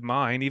friend of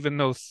mine, even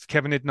though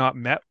Kevin had not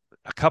met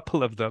a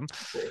couple of them.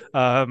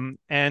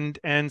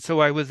 And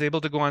so I was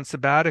able to go on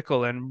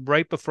sabbatical. And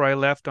right before I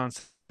left on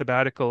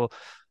sabbatical,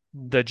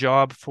 the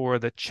job for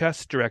the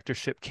CHES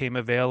directorship came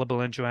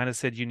available, and Joanna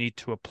said, you need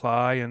to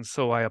apply. And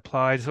so I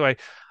applied. So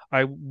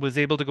I was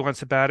able to go on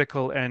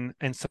sabbatical and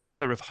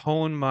sort of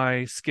hone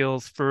my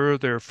skills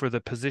further for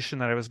the position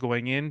that I was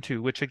going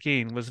into, which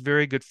again was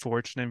very good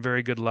fortune and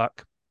very good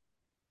luck.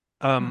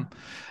 Huh.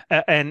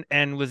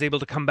 And was able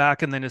to come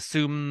back and then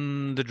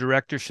assume the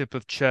directorship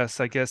of CHES,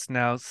 I guess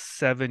now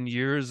 7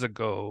 years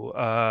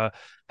ago,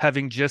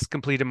 having just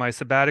completed my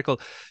sabbatical,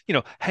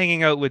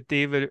 hanging out with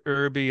David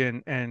Irby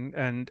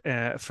and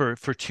for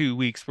 2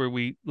 weeks, where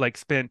we like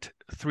spent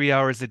 3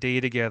 hours a day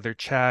together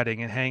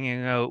chatting and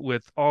hanging out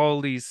with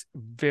all these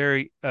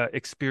very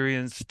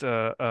experienced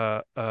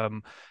health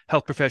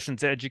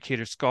professions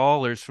educators,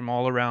 scholars from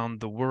all around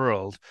the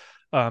world.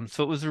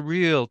 So it was a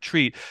real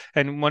treat.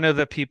 And one of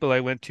the people I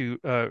went to,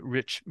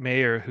 Rich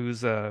Mayer,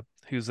 who's a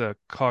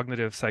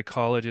cognitive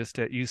psychologist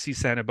at UC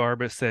Santa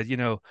Barbara, said,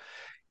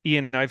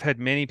 Ian, I've had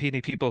many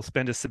people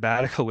spend a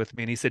sabbatical with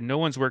me, and he said, no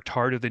one's worked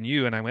harder than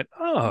you. And I went,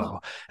 oh.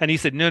 And he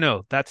said,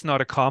 no, that's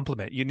not a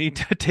compliment. You need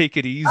to take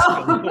it easy a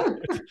little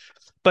bit.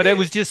 But it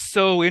was just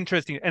so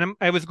interesting. And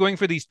I was going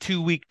for these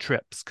 2-week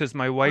trips because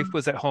my wife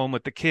was at home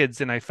with the kids,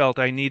 and I felt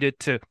I needed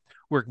to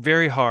work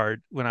very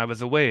hard when I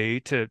was away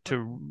to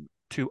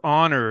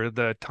honor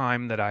the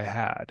time that I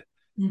had.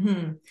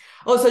 Mm-hmm.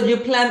 Also, you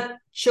plan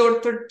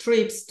shorter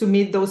trips to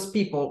meet those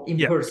people in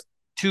person.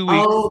 2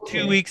 weeks, Okay.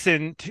 2 weeks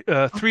in,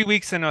 3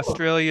 weeks in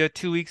Australia,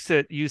 2 weeks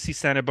at UC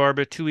Santa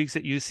Barbara, 2 weeks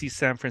at UC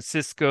San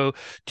Francisco,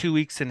 2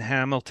 weeks in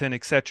Hamilton,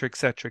 et cetera, et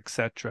cetera, et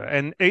cetera.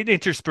 And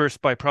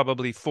interspersed by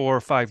probably 4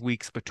 or 5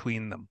 weeks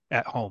between them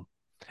at home.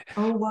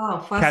 Oh, wow.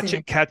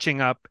 Fascinating.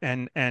 Catching up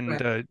and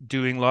Right.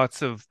 doing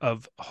lots of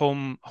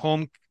home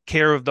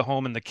care of the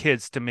home and the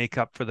kids to make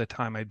up for the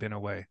time I'd been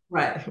away.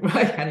 Right,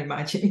 I can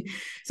imagine.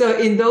 So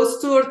in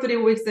those 2 or 3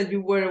 weeks that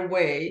you were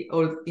away,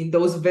 or in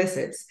those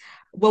visits,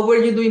 what were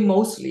you doing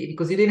mostly?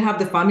 Because you didn't have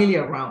the family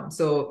around.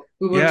 So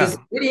we were Yeah. just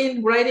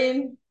reading,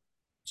 writing.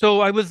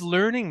 So I was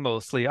learning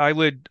mostly. I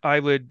would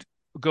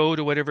go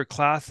to whatever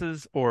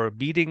classes or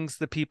meetings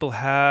the people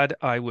had.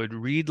 I would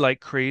read like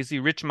crazy.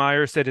 Rich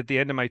Meyer said at the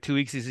end of my 2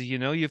 weeks, he said,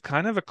 you've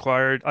kind of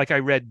acquired, like I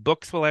read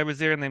books while I was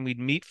there, and then we'd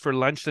meet for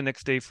lunch the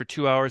next day for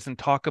 2 hours and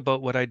talk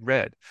about what I'd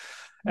read.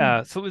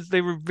 So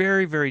they were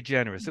very, very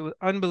generous. It was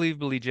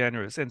unbelievably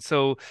generous. And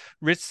so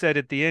Rich said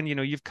at the end,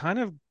 you've kind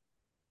of,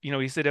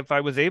 he said, if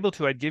I was able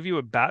to, I'd give you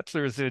a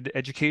bachelor's in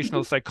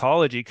educational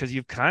psychology because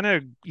you've kind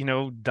of,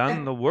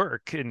 done the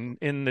work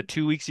in the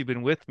 2 weeks you've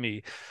been with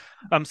me.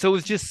 So it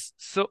was just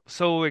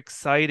so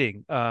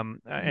exciting.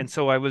 And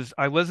so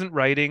I wasn't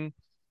writing.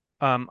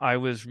 I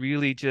was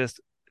really just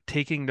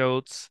taking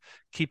notes,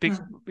 keeping,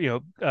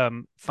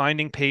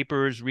 finding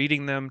papers,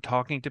 reading them,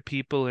 talking to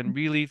people, and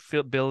really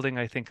building,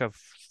 I think, a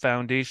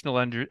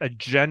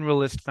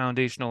generalist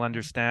foundational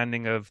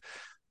understanding of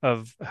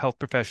health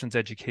professions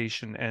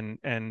education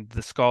and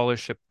the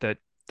scholarship that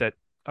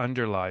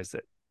underlies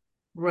it.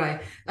 Right.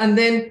 And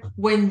then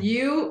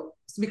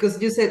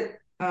because you said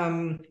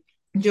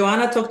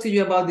Joanna talked to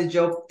you about the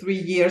job 3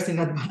 years in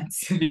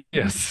advance.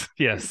 Yes,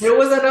 yes. There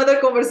was another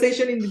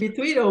conversation in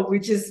between,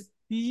 which is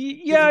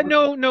Yeah,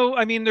 no.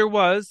 I mean, there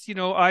was,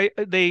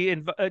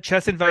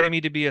 CHES invited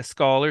me to be a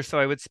scholar, so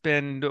I would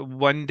spend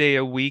one day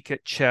a week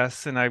at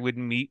CHES, and I would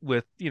meet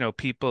with,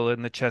 people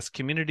in the CHES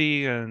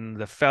community and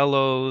the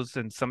fellows,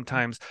 and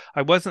sometimes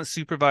I wasn't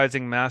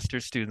supervising master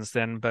students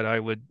then, but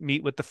I would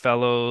meet with the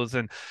fellows,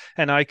 and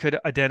I could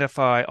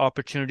identify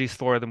opportunities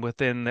for them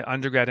within the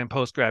undergrad and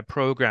postgrad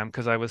program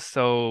because I was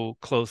so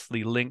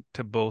closely linked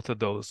to both of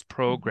those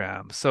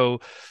programs. So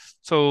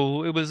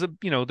it was,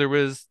 there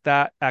was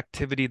that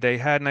activity they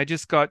had. And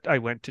I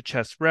went to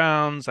CHES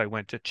rounds, I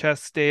went to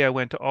CHES Day, I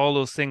went to all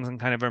those things and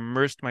kind of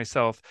immersed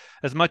myself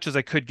as much as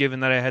I could, given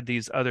that I had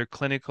these other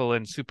clinical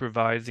and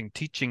supervising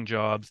teaching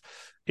jobs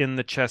in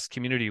the CHES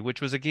community,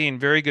 which was, again,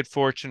 very good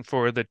fortune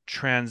for the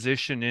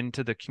transition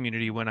into the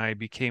community when I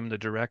became the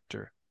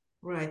director.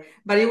 Right.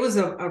 But it was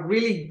a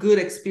really good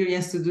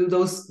experience to do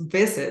those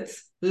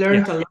visits,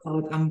 learned Yeah. a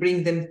lot, and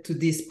bring them to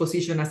this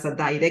position as a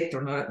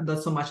director,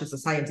 not so much as a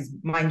scientist.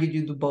 Mind you,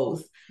 you do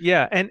both.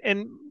 Yeah.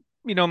 And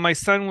my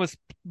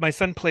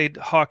son played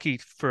hockey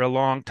for a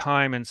long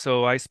time, and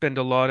so I spend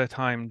a lot of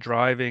time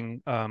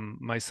driving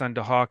my son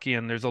to hockey,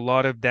 and there's a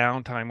lot of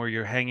downtime where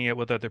you're hanging out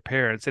with other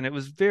parents, and it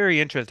was very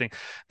interesting.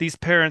 These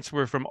parents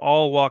were from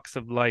all walks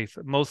of life,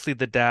 mostly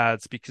the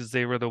dads, because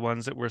they were the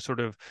ones that were sort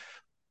of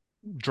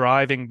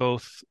driving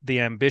both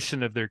the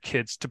ambition of their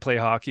kids to play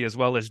hockey as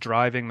well as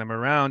driving them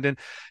around. And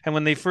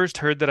when they first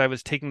heard that I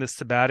was taking this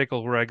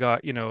sabbatical where I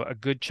got, a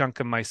good chunk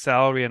of my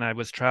salary and I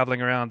was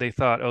traveling around, they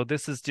thought, oh,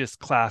 this is just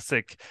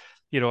classic,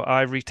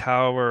 ivory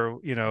tower,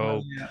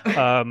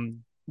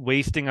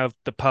 wasting of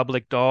the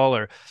public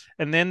dollar.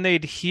 And then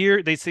they'd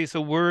say,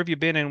 so where have you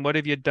been and what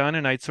have you done?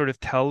 And I'd sort of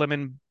tell them,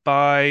 and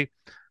by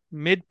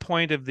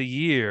midpoint of the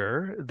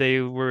year, they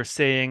were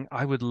saying,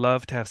 I would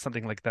love to have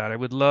something like that. I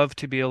would love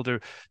to be able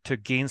to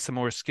gain some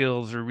more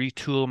skills or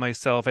retool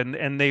myself.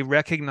 And they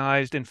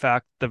recognized, in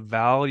fact, the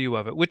value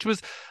of it, which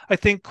was, I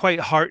think, quite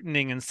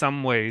heartening in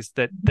some ways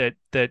that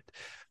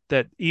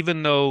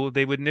even though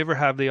they would never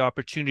have the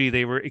opportunity,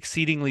 they were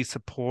exceedingly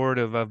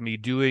supportive of me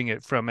doing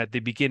it from at the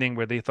beginning,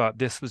 where they thought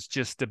this was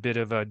just a bit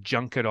of a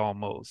junket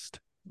almost.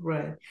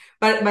 Right.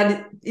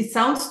 But it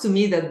sounds to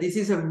me that this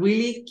is a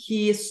really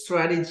key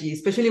strategy,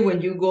 especially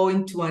when you go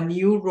into a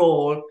new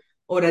role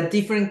or a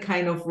different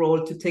kind of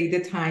role, to take the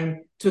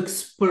time to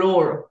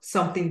explore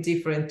something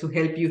different to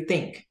help you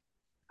think.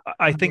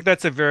 I think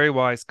that's a very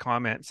wise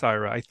comment,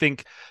 Syra. I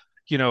think,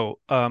 you know,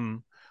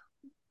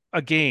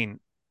 again,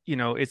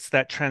 it's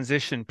that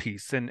transition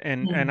piece,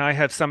 and I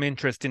have some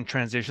interest in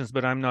transitions,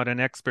 but I'm not an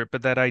expert.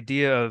 But that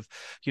idea of,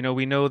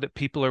 we know that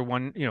people are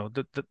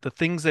the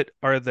things that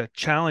are the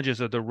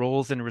challenges are the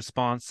roles and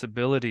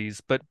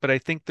responsibilities, but I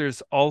think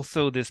there's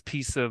also this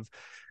piece of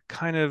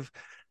kind of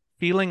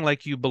feeling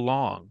like you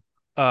belong.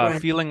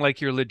 Right. Feeling like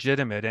you're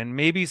legitimate. And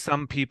maybe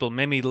some people,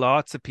 maybe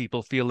lots of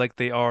people feel like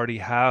they already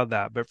have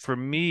that. But for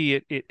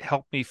me, it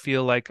helped me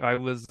feel like I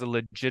was a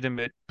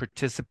legitimate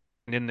participant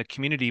in the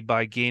community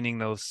by gaining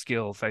those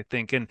skills, I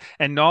think, and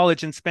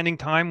knowledge, and spending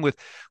time with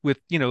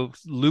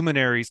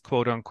luminaries,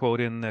 quote unquote,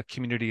 in the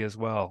community as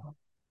well.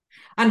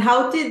 And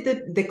how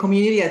did the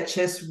community at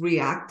CHES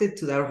reacted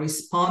to that,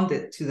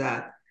 responded to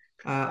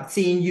that,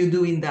 seeing you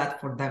doing that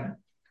for them?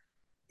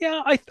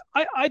 Yeah,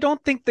 I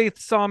don't think they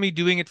saw me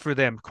doing it for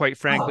them, quite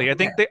frankly. Oh,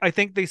 okay. I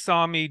think they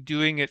saw me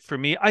doing it for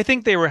me. I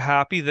think they were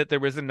happy that there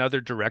was another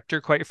director,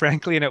 quite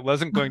frankly, and it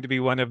wasn't going to be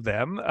one of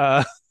them.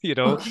 You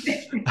know,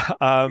 Okay.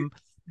 um,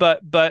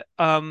 but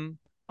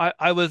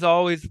I was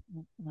always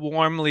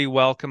warmly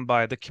welcomed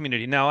by the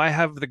community. Now, I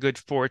have the good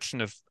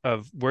fortune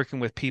of working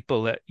with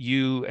people that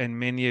you and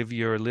many of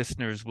your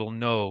listeners will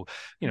know.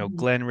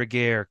 Glenn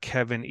Regehr,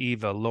 Kevin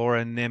Eva,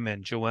 Laura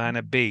Niman,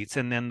 Joanna Bates,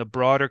 and then the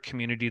broader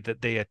community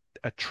that they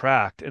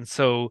attract. And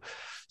so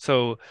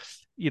I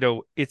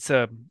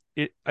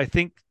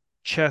think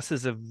CHES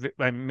is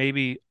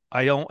maybe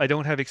I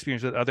don't have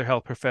experience with other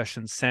health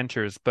profession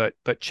centers, but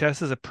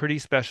CHES is a pretty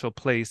special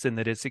place in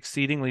that it's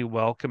exceedingly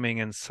welcoming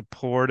and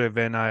supportive.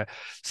 And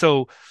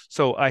so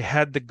I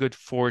had the good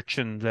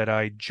fortune that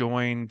I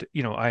joined.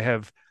 I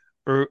have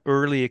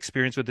early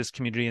experience with this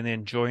community, and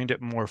then joined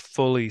it more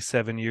fully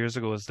 7 years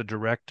ago as the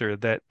director.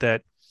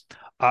 That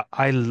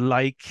I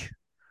like.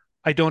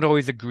 I don't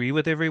always agree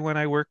with everyone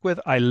I work with.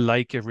 I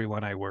like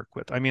everyone I work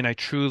with. I mean, I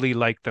truly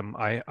like them.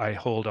 I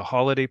hold a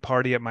holiday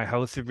party at my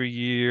house every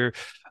year.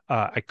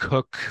 I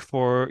cook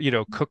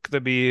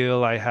the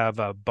meal. I have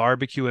a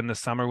barbecue in the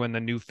summer when the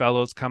new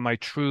fellows come. I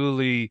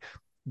truly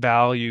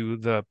value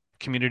the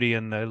community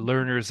and the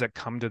learners that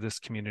come to this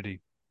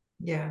community.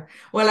 Yeah.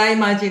 Well, I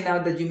imagine now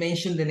that you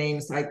mentioned the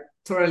names, I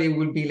totally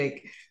would be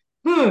like,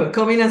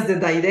 coming as the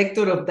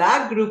director of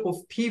that group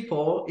of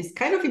people is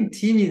kind of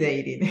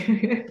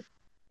intimidating.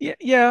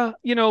 Yeah,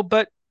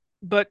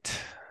 but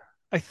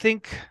I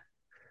think,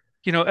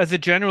 as a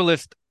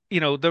generalist,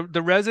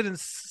 the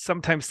residents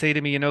sometimes say to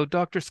me,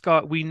 Dr.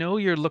 Scott, we know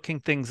you're looking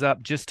things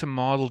up just to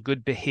model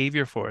good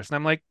behavior for us. And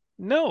I'm like,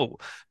 no,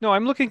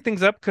 I'm looking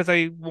things up because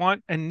I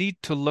want and need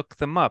to look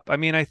them up. I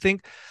mean, I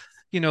think,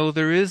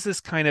 there is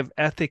this kind of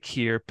ethic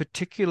here,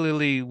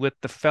 particularly with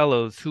the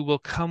fellows who will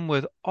come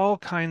with all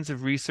kinds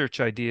of research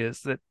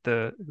ideas that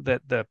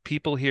the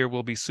people here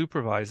will be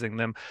supervising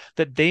them,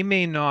 that they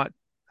may not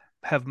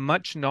have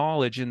much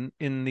knowledge in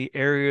the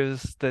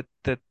areas that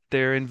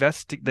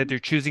they're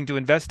choosing to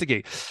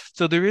investigate.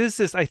 So there is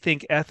this, I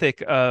think,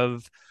 ethic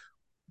of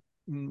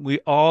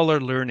we all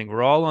are learning.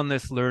 We're all on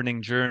this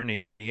learning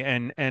journey,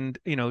 and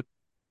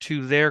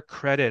to their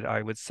credit,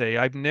 I would say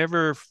I've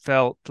never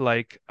felt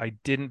like I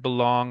didn't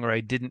belong or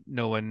I didn't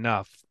know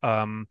enough.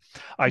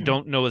 I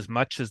don't know as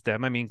much as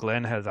them. I mean,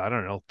 Glenn has, I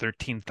don't know,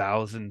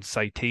 13,000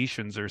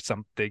 citations or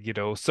something,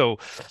 so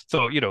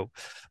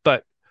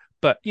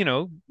but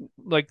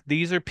like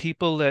these are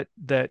people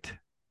that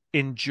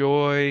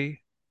enjoy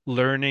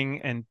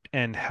learning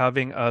and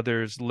having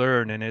others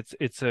learn, and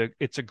it's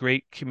a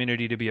great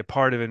community to be a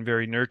part of, and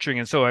very nurturing.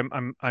 And so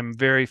I'm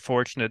very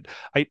fortunate.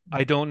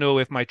 I don't know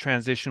if my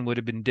transition would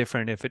have been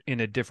different if it in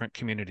a different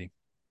community.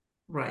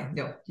 Right.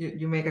 No,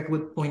 you make a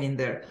good point in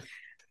there.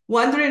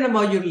 Wondering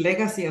about your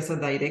legacy as a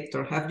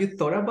director. Have you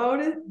thought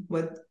about it?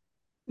 What?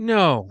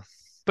 No,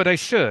 but I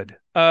should.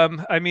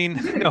 I mean,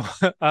 no.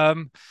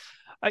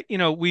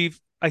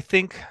 I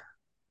think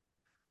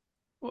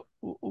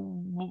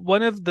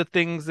one of the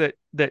things that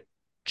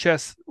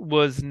CHES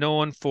was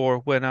known for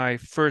when I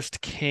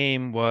first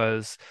came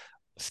was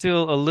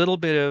still a little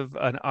bit of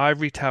an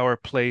ivory tower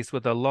place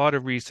with a lot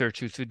of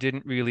researchers who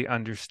didn't really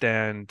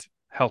understand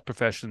health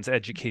professions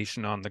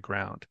education on the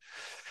ground.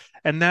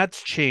 And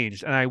that's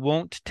changed, and I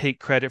won't take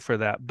credit for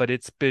that, but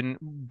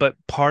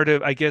part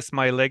of, I guess,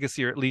 my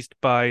legacy, or at least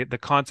by the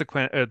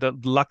consequent or the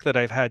luck that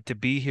I've had to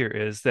be here,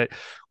 is that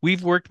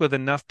we've worked with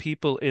enough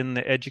people in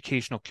the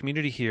educational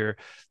community here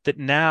that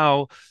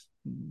now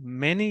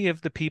many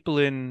of the people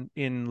in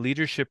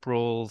leadership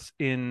roles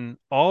in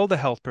all the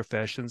health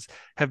professions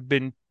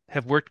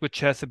have worked with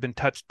CHES, have been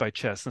touched by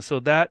CHES. And so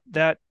that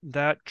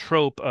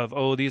trope of,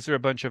 oh, these are a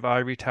bunch of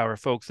ivory tower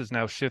folks is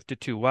now shifted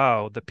to,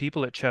 wow, the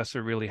people at CHES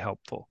are really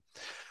helpful.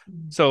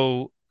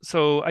 So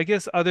I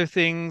guess other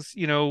things,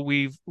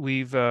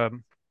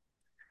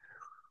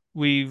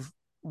 we've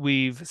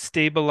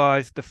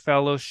stabilized the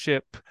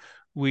fellowship.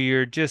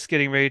 We're just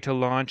getting ready to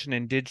launch an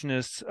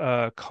Indigenous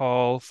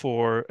call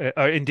for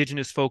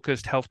Indigenous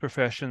focused health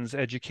professions,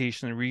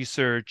 education, and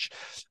research.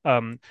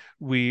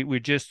 We're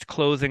just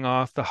closing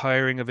off the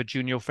hiring of a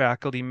junior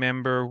faculty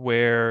member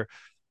where,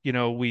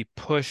 we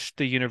pushed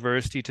the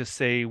university to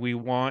say we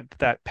want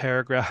that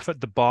paragraph at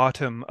the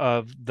bottom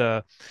of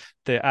the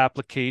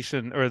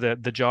application or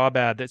the job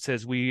ad that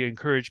says we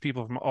encourage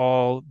people from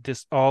all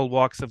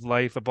walks of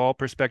life, of all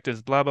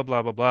perspectives, blah blah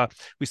blah blah blah.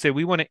 We say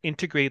we want to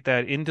integrate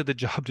that into the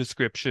job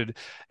description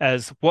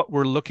as what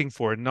we're looking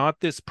for,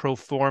 not this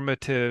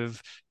performative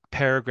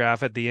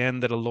paragraph at the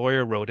end that a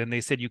lawyer wrote. And they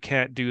said you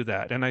can't do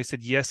that, and I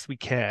said yes we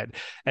can.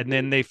 And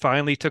then they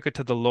finally took it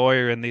to the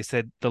lawyer, and they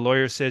said the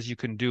lawyer says you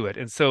can do it.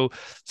 And so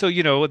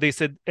they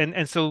said,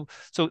 and so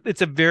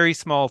it's a very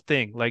small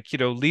thing, like,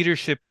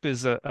 leadership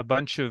is a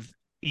bunch of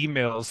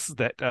emails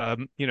that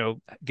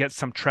get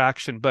some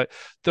traction, but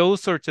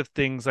those sorts of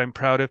things I'm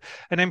proud of.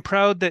 And I'm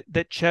proud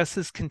that CHES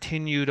has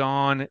continued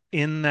on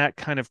in that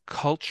kind of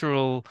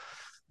cultural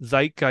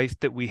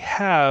zeitgeist that we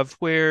have,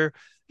 where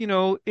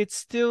it's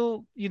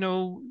still,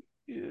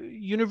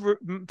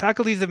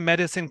 faculties of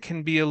medicine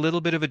can be a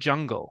little bit of a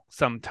jungle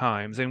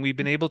sometimes, and we've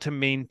been able to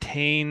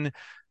maintain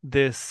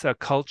this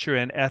culture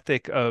and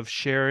ethic of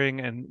sharing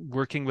and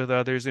working with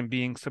others and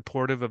being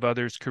supportive of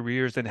others'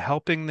 careers and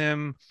helping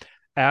them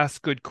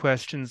ask good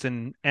questions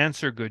and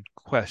answer good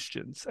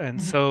questions.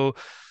 And so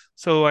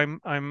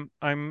I'm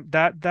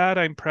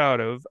proud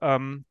of.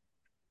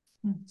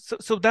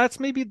 So that's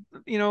maybe,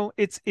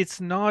 it's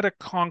not a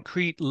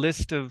concrete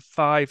list of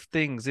 5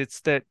 things.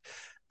 It's that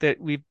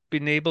we've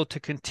been able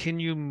to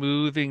continue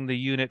moving the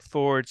unit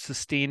forward,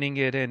 sustaining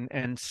it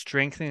and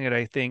strengthening it,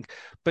 I think,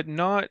 but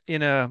not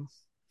in a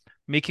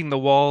making the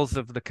walls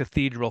of the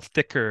cathedral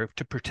thicker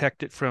to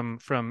protect it from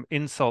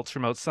insults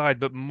from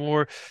outside, but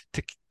more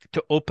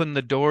to open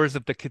the doors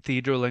of the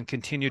cathedral and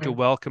continue to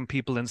welcome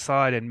people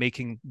inside and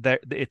making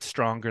it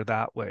stronger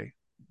that way.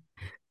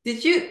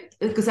 Did you,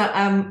 because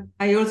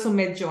I also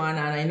met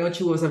Joanna and I know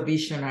she was a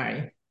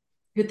visionary.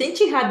 You think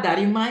she had that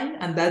in mind,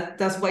 and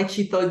that's why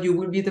she thought you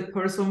would be the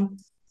person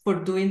for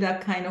doing that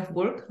kind of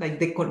work, like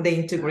the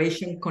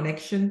integration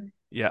connection?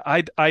 Yeah,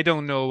 I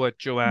don't know what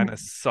Joanna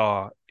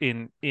saw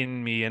in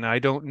me, and I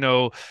don't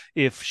know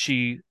if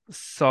she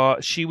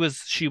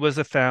was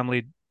a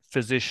family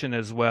physician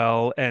as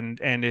well,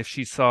 and if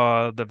she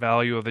saw the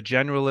value of a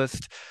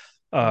generalist,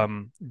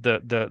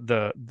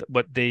 the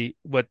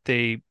what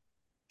they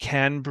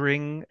can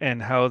bring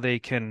and how they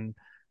can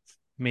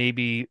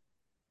maybe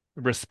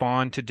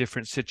respond to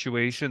different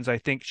situations. I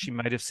think she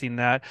might have seen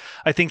that.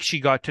 I think she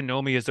got to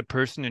know me as a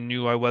person and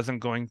knew I wasn't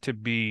going to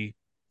be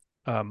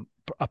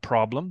a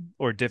problem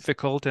or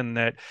difficult,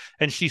 and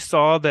she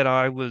saw that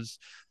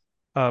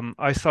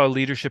I saw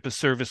leadership as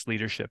service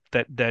leadership,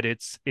 that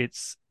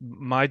it's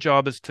my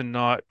job is to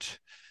not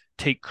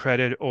take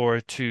credit or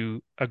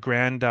to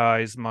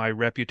aggrandize my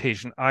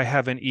reputation. I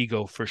have an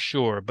ego for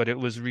sure, but it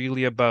was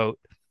really about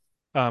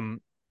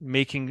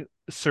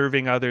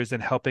serving others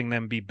and helping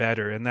them be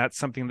better. And that's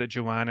something that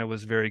Joanna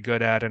was very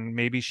good at. And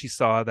maybe she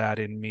saw that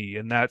in me.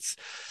 And that's,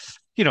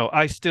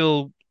 I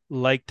still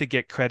like to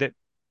get credit,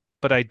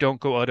 but I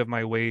don't go out of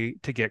my way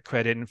to get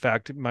credit. In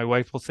fact, my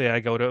wife will say I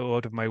go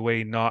out of my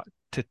way not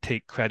to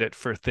take credit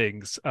for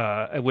things,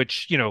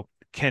 which,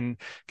 can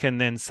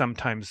then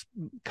sometimes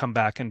come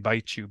back and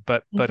bite you.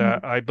 But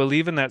I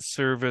believe in that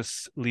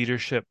service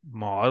leadership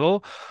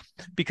model,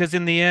 because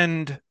in the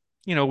end,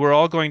 we're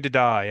all going to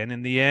die. And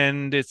in the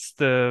end, it's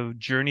the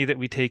journey that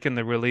we take and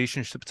the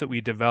relationships that we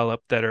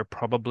develop that are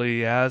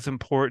probably as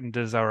important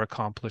as our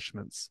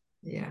accomplishments.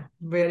 Yeah,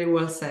 very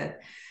well said.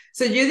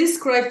 So you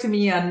described to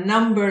me a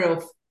number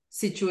of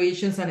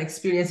situations and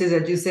experiences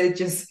that you said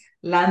just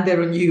landed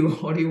on you,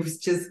 or it was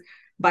just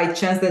by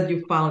chance that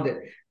you found it.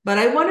 But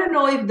I want to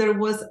know if there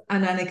was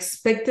an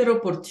unexpected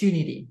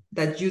opportunity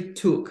that you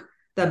took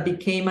that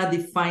became a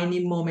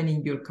defining moment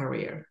in your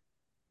career.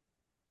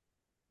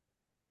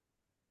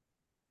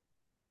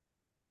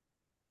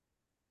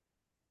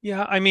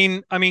 Yeah, I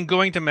mean,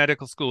 going to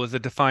medical school was a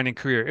defining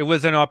career. It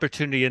was an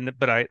opportunity,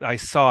 but I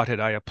sought it.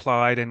 I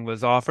applied and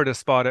was offered a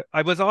spot.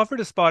 I was offered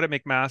a spot at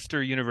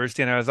McMaster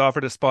University, and I was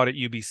offered a spot at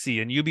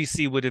UBC, and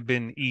UBC would have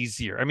been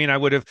easier. I mean, I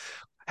would have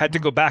had to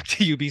go back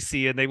to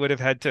UBC, and they would have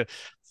had to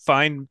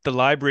find the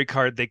library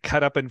card they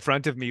cut up in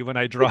front of me when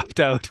I dropped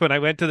out. When I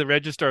went to the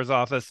registrar's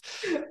office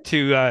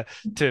to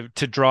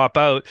drop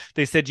out,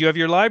 they said, "You have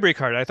your library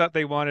card." I thought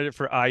they wanted it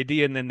for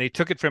ID, and then they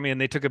took it from me,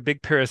 and they took a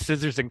big pair of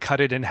scissors and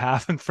cut it in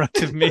half in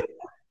front of me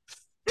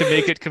to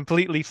make it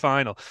completely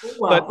final.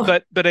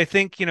 Wow. But I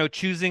think,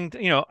 choosing,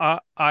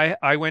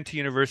 I went to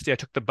university. I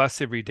took the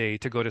bus every day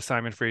to go to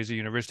Simon Fraser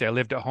University. I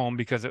lived at home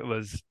because it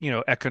was,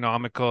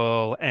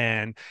 economical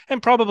and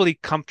probably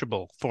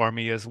comfortable for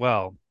me as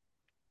well.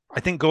 I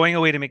think going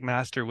away to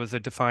McMaster was a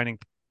defining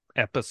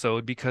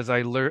episode because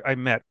I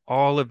met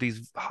all of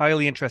these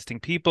highly interesting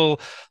people.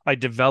 I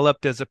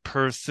developed as a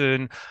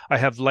person. I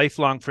have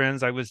lifelong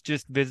friends. I was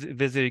just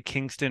visited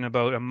Kingston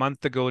about a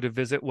month ago to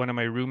visit one of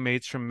my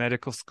roommates from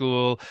medical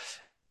school.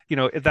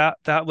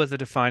 That was a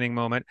defining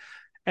moment.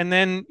 And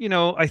then,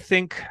 I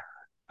think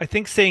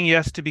saying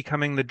yes to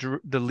becoming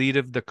the lead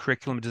of the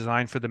curriculum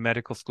design for the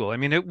medical school. I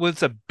mean, it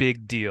was a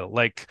big deal.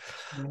 Like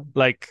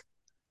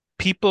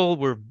people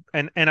were,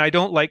 and I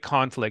don't like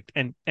conflict,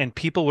 and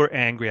people were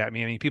angry at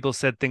me. I mean, people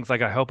said things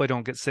like, I hope I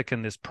don't get sick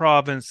in this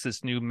province.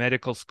 This new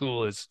medical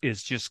school is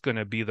just going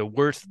to be the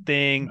worst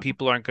thing.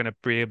 People aren't going to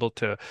be able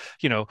to,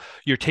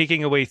 you're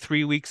taking away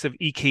 3 weeks of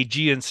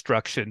EKG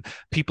instruction.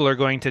 People are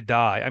going to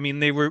die. I mean,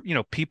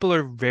 people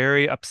are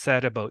very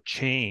upset about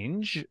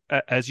change,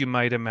 as you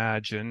might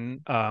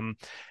imagine. And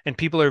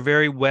people are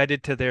very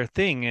wedded to their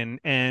thing,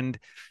 and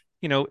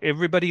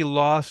everybody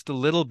lost a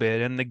little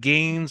bit, and the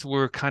gains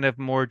were kind of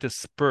more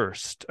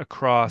dispersed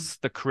across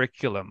the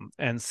curriculum.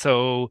 And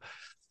so,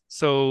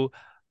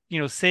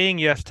 saying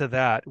yes to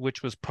that,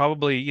 which was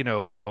probably,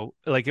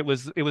 like it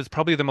was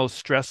probably the most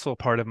stressful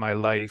part of my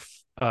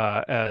life,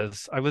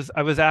 as I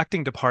was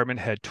acting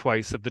department head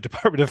twice of the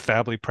Department of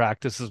Family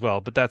Practice as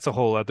well, but that's a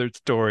whole other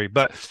story.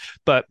 But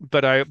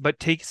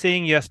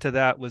saying yes to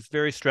that was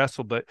very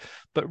stressful, but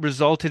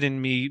resulted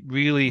in me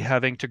really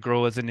having to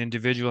grow as an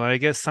individual. And I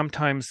guess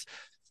sometimes,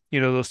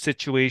 those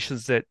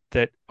situations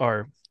that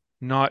are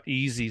not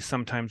easy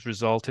sometimes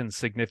result in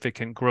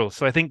significant growth.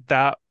 So I think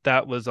that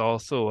was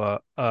also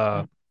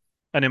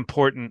an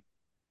important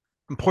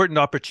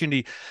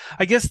opportunity.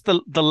 I guess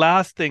the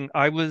last thing,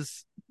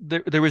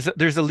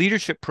 there's a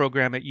leadership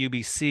program at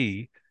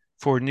UBC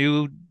for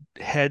new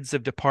heads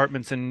of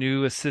departments and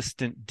new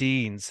assistant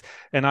deans,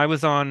 and I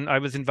was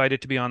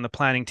invited to be on the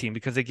planning team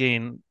because,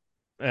 again,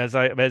 as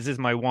is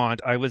my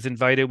want, I was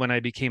invited when I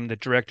became the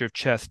director of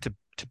CHES to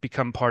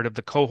become part of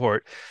the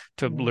cohort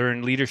to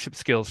learn leadership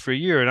skills for a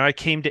year. And I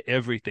came to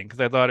everything because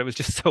I thought it was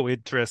just so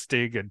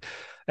interesting,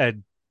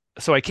 and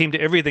so I came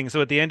to everything.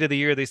 So at the end of the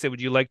year, they said,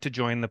 "Would you like to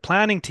join the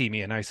planning team?"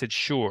 And I said,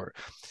 "Sure."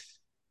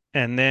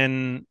 And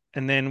then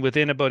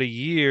within about a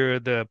year,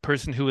 the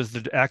person who was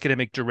the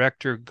academic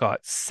director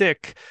got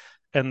sick,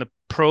 and the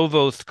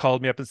provost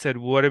called me up and said,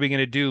 "What are we going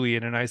to do,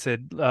 Ian?" And I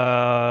said,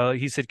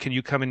 he said, "Can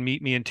you come and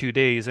meet me in 2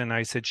 days?" And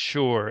I said,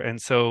 "Sure."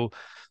 And so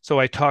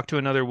I talked to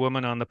another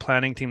woman on the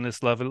planning team,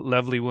 this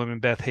lovely woman,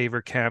 Beth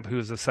Haverkamp,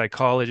 who's a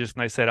psychologist,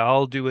 and I said,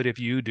 "I'll do it if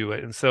you do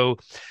it." And so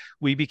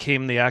we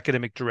became the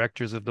academic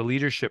directors of the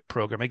leadership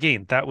program.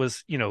 Again, that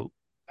was,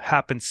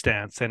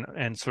 happenstance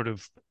and sort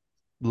of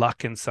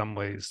luck in some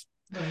ways.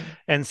 Right.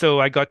 And so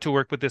I got to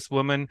work with this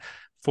woman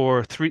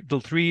for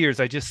the 3 years.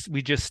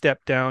 We just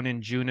stepped down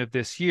in June of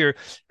this year.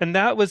 And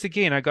that was,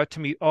 again, I got to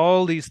meet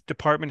all these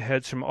department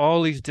heads from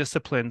all these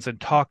disciplines and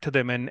talk to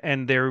them,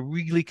 and they're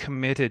really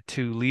committed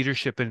to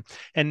leadership,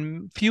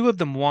 and few of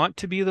them want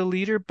to be the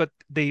leader, but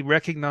they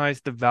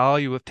recognize the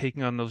value of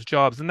taking on those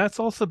jobs. And that's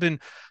also been,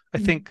 I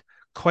think,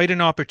 quite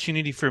an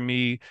opportunity for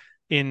me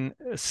in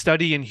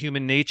study in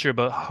human nature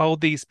about how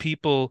these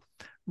people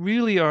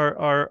really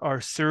are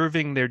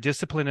serving their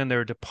discipline and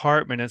their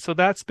department. And so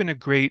that's been a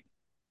great,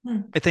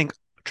 I think,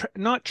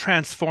 not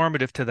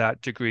transformative to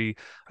that degree.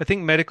 I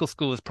think medical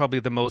school is probably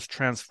the most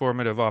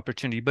transformative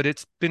opportunity, but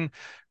it's been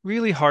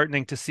really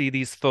heartening to see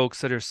these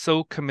folks that are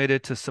so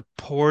committed to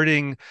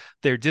supporting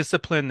their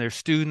discipline, their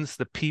students,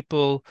 the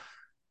people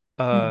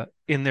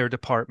in their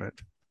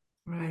department.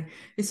 Right.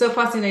 It's so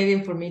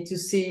fascinating for me to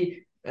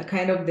see a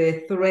kind of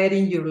the thread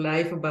in your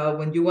life about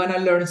when you want to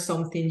learn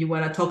something, you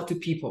want to talk to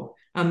people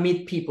and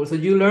meet people. So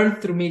you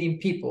learn through meeting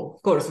people,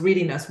 of course,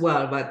 reading as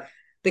well, but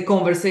the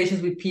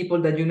conversations with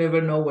people that you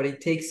never know what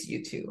it takes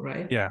you to,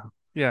 right?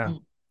 Yeah.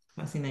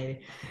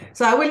 Fascinating.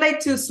 So I would like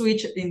to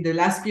switch in the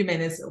last few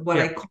minutes what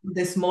Yeah. I call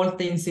the small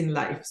things in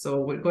life.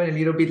 So we're going a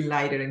little bit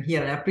lighter in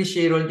here, and I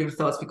appreciate all your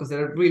thoughts because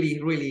they're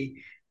really,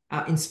 really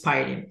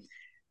inspiring.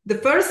 The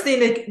first thing,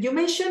 like you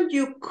mentioned,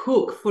 you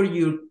cook for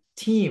your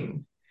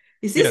team.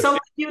 Is this Yes. something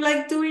you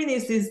like doing?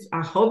 Is this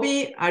a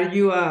hobby? Are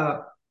you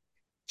a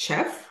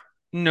chef?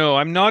 No,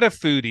 I'm not a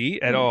foodie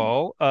at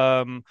all.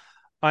 I'm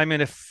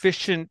an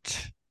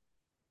efficient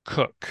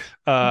cook.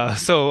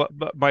 So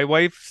my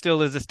wife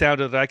still is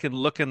astounded that I can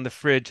look in the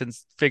fridge and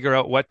figure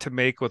out what to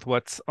make with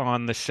what's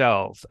on the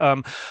shelves.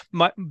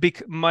 My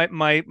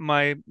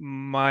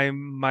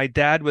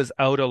dad was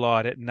out a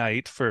lot at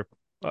night for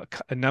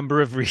a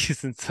number of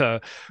reasons,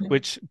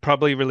 which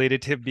probably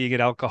related to him being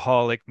an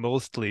alcoholic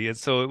mostly. And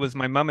so it was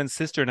my mom and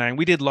sister and I, and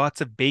we did lots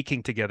of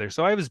baking together.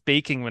 So I was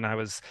baking when I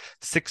was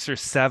 6 or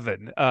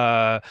 7.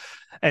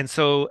 And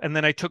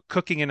then I took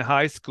cooking in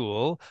high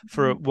school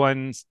for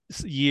 1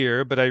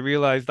 year, but I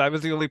realized I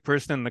was the only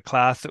person in the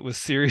class that was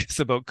serious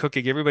about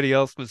cooking. Everybody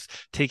else was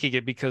taking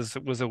it because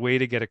it was a way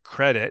to get a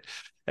credit.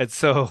 And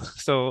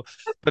so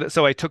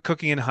I took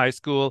cooking in high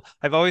school.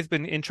 I've always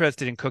been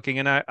interested in cooking,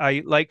 and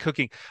I like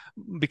cooking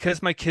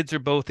because my kids are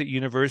both at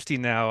university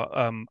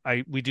now.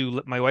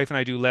 My wife and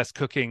I do less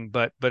cooking,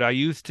 but I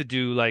used to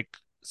do like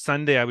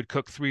Sunday, I would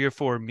cook 3 or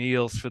 4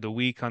 meals for the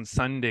week on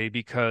Sunday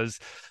because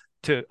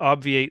to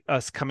obviate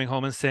us coming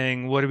home and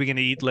saying, "What are we going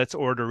to eat? Let's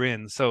order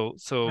in."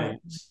 Right.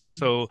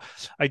 So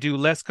I do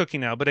less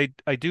cooking now, but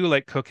I do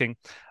like cooking.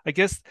 I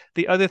guess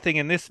the other thing,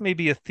 and this may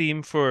be a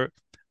theme for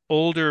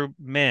older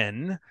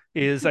men,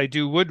 is I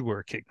do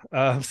woodworking.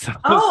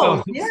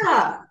 Oh,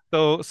 yeah.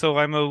 So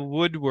I'm a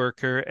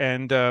woodworker,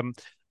 and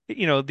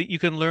you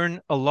can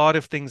learn a lot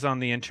of things on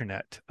the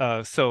internet.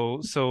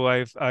 So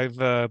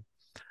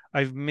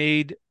I've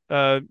made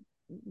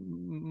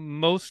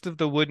most of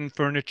the wooden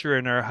furniture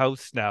in our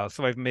house now.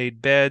 So I've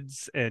made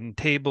beds and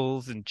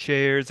tables and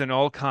chairs and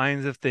all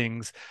kinds of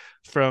things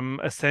from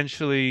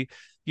essentially,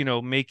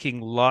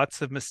 making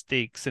lots of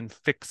mistakes and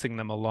fixing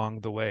them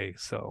along the way.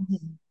 So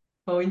Mhm.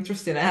 Oh,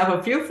 interesting. I have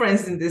a few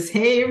friends in the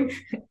same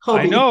I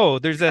hobby. know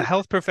there's a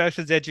health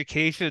professions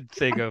education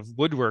thing of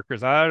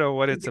woodworkers. I don't know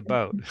what it's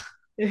about.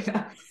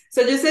 Yeah.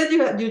 So you said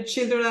your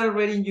children are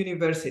already in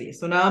university.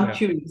 So now I'm Yeah.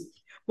 curious.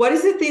 What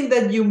is the thing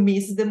that you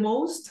miss the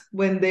most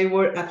when they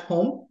were at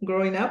home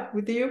growing up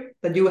with you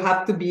that you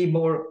have to be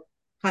more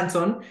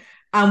hands-on?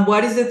 And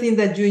what is the thing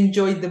that you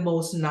enjoy the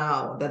most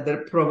now that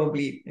they're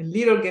probably a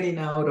little getting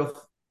out of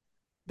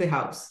the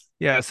house?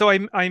 Yeah, so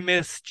I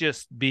miss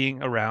just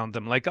being around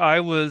them. Like I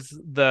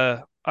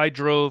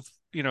drove,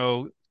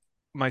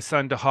 my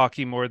son to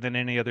hockey more than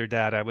any other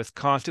dad. I was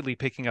constantly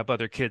picking up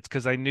other kids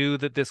because I knew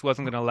that this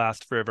wasn't going to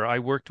last forever. I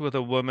worked with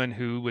a woman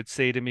who would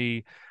say to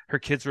me, her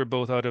kids were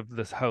both out of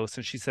this house,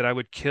 and she said, I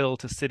would kill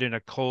to sit in a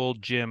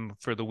cold gym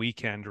for the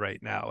weekend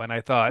right now. And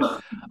I thought,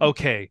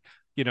 okay,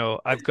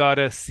 I've got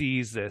to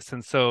seize this.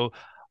 And so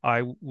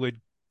I would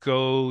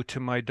go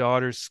to my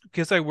daughter's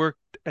because I worked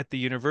at the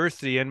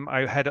university and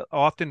I had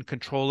often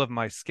control of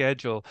my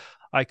schedule.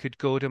 I could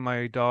go to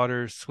my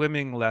daughter's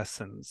swimming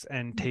lessons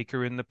and take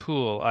her in the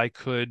pool. I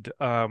could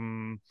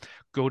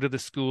go to the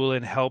school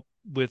and help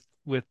with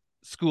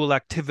school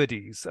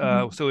activities.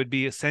 Mhm. So it'd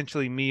be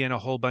essentially me and a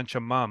whole bunch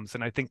of moms.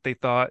 And I think they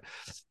thought,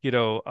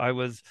 I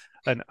was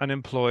an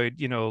unemployed,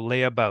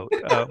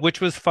 layabout, which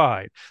was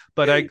fine.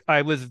 But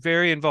I was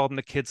very involved in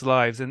the kids'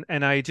 lives,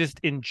 and I just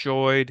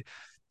enjoyed.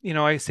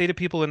 I say to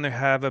people when they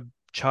have a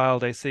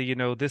child, I say,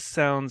 this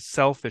sounds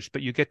selfish,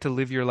 but you get to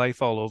live your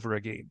life all over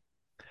again.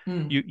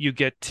 Mm. You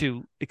get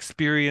to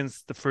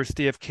experience the first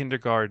day of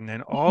kindergarten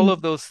and all Mhm.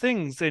 of those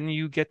things, and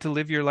you get to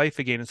live your life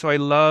again. And so I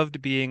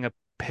loved being a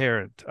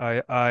parent.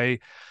 I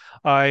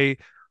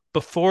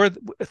before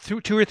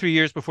through 2 or 3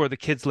 years before the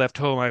kids left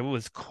home, I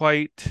was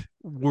quite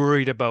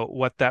worried about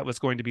what that was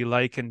going to be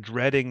like and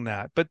dreading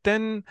that. But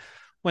then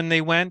when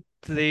they went,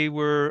 they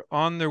were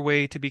on their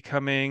way to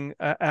becoming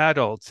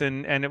adults,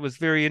 and it was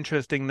very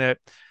interesting that.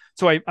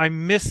 So I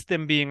miss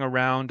them being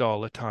around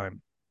all the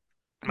time.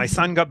 My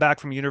son got back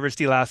from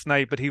university last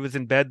night, but he was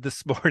in bed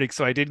this morning,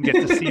 so I didn't get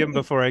to see him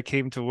before I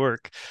came to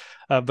work.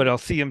 But I'll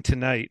see him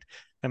tonight.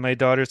 And my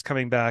daughter's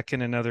coming back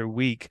in another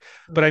week.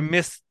 But I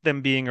miss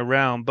them being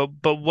around.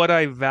 But what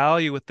I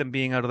value with them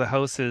being out of the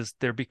house is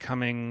they're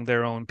becoming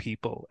their own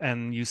people,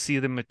 and you see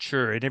them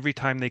mature. And every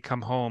time they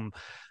come home,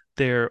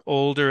 they're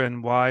older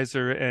and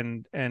wiser,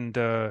 and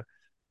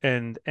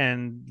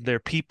they're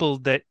people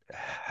that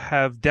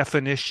have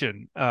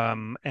definition.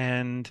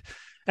 And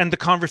the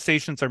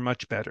conversations are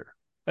much better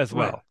as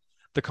Right. well.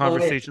 The Oh, yeah.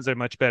 conversations are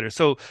much better.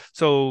 So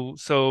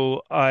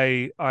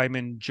I'm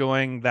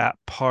enjoying that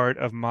part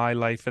of my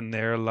life and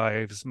their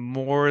lives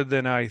more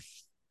than I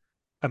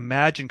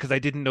imagined because I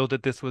didn't know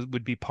that this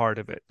would be part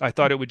of it. I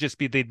thought it would just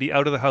be they'd be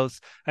out of the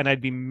house and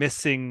I'd be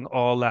missing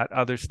all that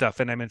other stuff.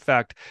 And I'm in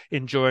fact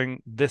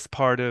enjoying this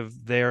part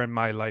of their and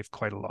my life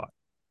quite a lot.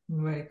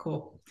 Very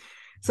cool.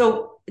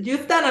 So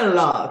you've done a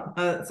lot.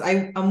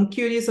 I'm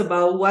curious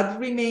about what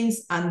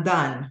remains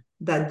undone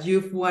that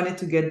you've wanted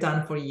to get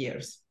done for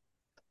years.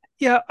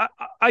 Yeah,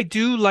 I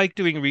do like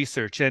doing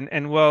research,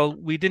 and while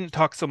we didn't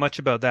talk so much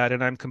about that,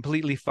 and I'm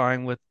completely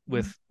fine with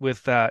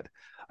that.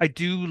 I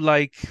do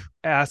like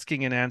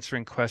asking and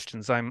answering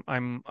questions.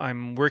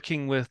 I'm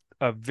working with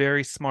a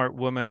very smart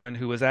woman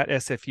who was at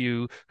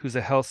SFU, who's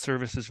a health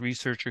services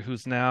researcher,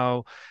 who's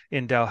now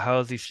in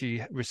Dalhousie.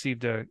 She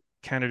received a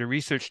Canada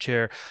Research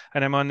Chair,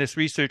 and I'm on this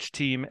research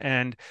team,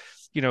 and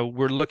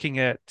we're looking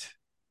at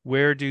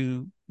where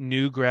do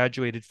new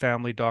graduated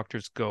family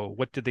doctors go?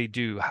 What do they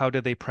do? How do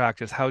they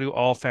practice? How do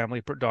all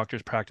family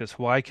doctors practice?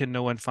 Why can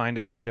no one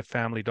find a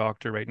family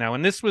doctor right now?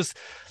 And this was,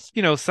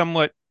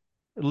 somewhat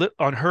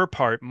on her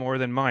part more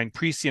than mine,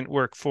 prescient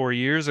work 4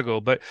 years ago.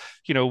 But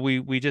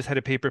we just had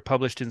a paper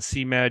published in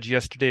CMAG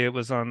yesterday. It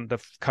was on the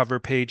cover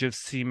page of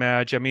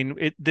CMAG. I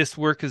mean, this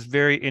work is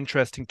very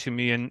interesting to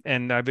me,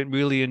 and I've been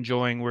really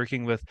enjoying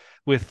working with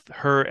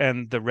her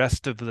and the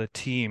rest of the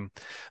team.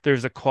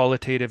 There's a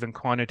qualitative and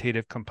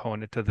quantitative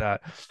component to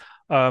that.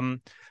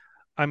 Um,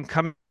 I'm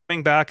coming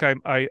back.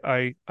 I'm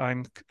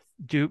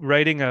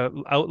writing a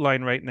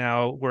outline right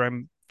now where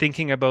I'm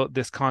thinking about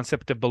this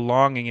concept of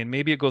belonging, and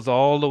maybe it goes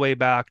all the way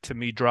back to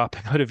me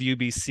dropping out of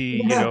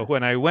UBC,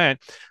 when I went.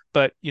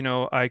 But,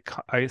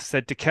 I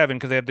said to Kevin,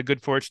 because I had the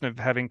good fortune of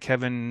having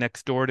Kevin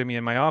next door to me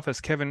in my office,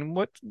 Kevin,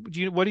 what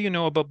do you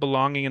know about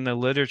belonging in the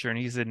literature? And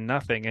he said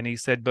nothing. And he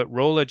said, but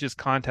Rolla just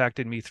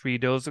contacted me 3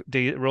 days.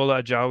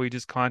 Rolla Ajawi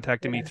just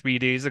contacted me 3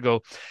 days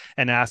ago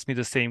and asked me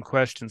the same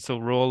question. So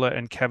Rolla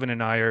and Kevin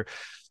and I are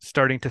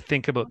starting to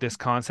think about this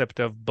concept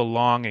of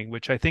belonging,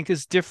 which I think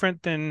is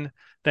different than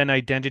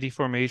identity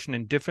formation,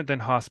 and different than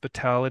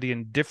hospitality,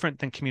 and different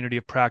than community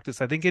of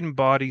practice. I think it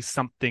embodies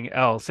something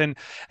else, and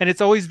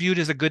it's always viewed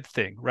as a good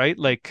thing, right?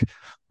 Like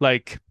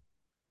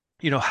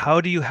how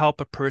do you help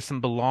a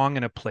person belong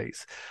in a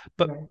place?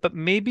 But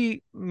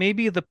maybe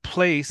the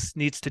place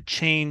needs to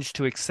change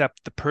to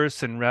accept the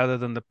person, rather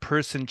than the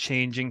person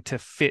changing to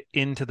fit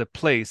into the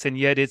place. And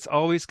yet it's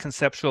always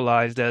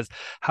conceptualized as,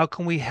 how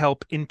can we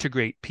help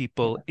integrate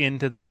people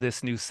into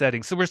this new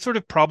setting? So we're sort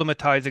of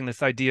problematizing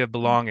this idea of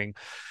belonging.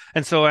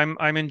 And so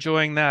I'm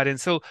enjoying that. And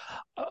so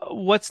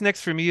what's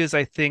next for me is,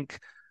 I think,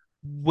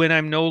 when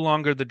I'm no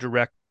longer the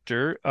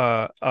director,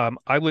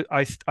 I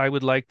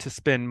would like to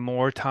spend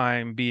more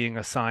time being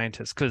a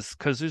scientist,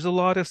 because there's a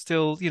lot of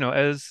still,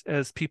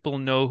 as people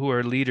know who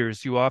are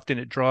leaders,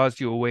 it draws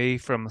you away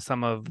from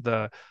some of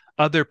the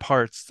other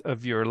parts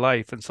of your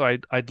life. And so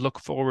I'd look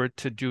forward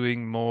to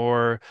doing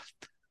more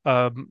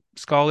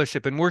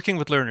scholarship and working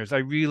with learners. I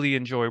really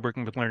enjoy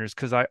working with learners,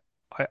 because I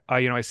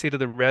say to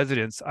the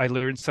residents, I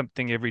learn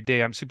something every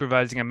day. I'm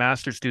supervising a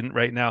master's student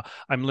right now.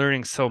 I'm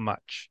learning so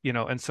much,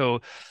 and so,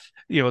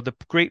 the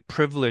great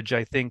privilege,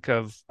 I think,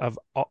 of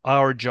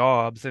our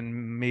jobs,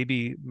 and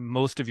maybe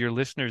most of your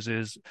listeners,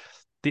 is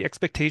the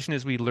expectation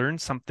is we learn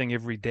something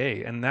every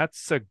day. And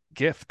that's a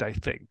gift, I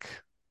think.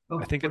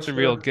 I think it's a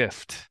real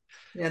gift.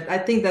 Yeah, I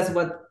think that's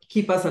what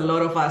keeps a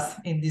lot of us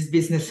in this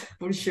business,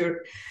 for sure.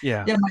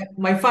 Yeah.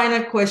 My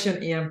final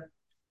question, Ian.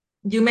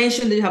 You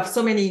mentioned that you have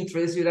so many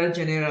interests. You are a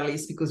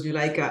generalist because you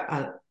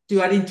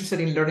you are interested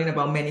in learning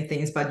about many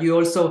things, but you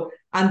also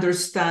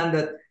understand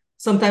that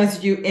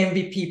sometimes you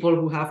envy people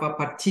who have a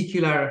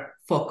particular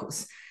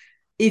focus.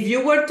 If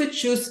you were to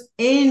choose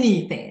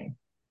anything,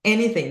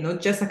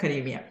 not just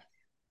academia,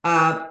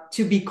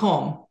 to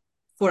become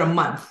for a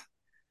month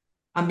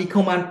and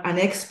become an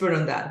expert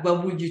on that,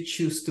 what would you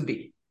choose to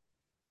be?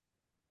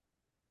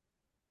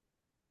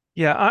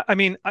 Yeah,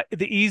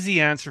 the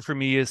easy answer for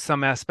me is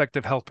some aspect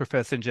of health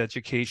professions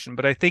education,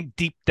 but I think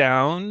deep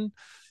down,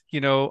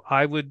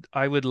 I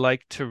would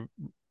like to,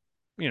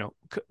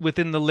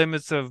 within the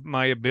limits of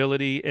my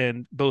ability,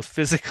 and both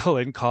physical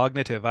and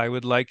cognitive, I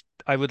would like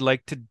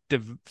to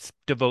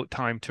devote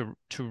time to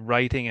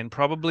writing, and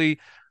probably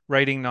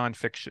writing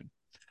nonfiction.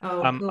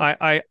 Cool.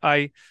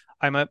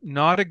 I'm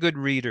not a good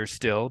reader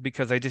still,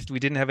 because we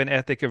didn't have an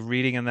ethic of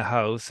reading in the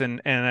house, and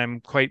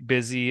I'm quite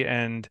busy,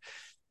 and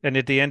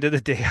at the end of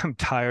the day, I'm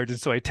tired. And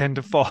so I tend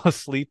to fall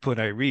asleep when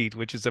I read,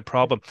 which is a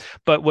problem.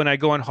 But when I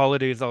go on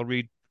holidays, I'll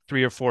read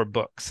 3 or 4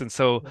 books. And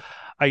so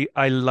I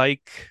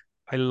like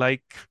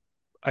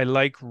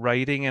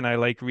writing, and I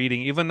like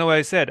reading, even though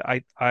I said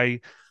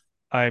I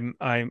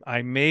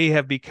may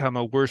have become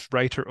a worse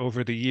writer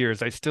over the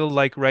years. I still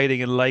like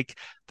writing, and like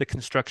the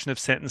construction of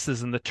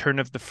sentences, and the turn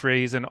of the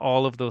phrase, and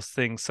all of those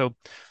things.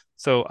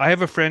 So I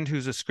have a friend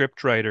who's a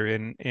script writer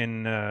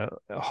in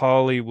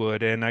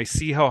Hollywood, and I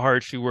see how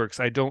hard she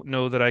works. I don't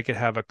know that I could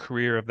have a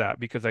career of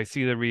that, because I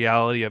see the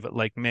reality of it.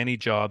 Like many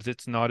jobs,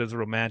 it's not as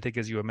romantic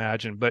as you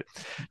imagine. But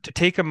to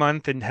take a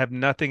month and have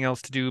nothing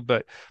else to do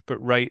but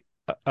write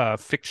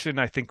fiction,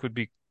 I think would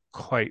be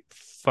quite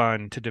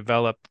fun to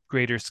develop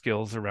greater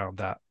skills around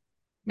that.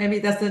 Maybe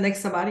that's the next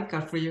sabbatical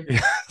for you.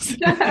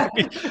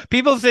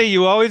 People say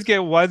you always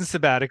get one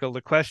sabbatical.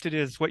 The question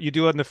is, what you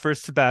do on the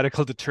first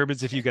sabbatical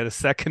determines if you get a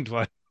second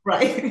one.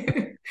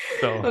 Right.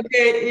 So.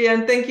 Okay,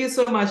 Ian, thank you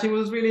so much. It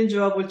was really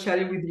enjoyable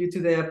chatting with you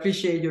today. I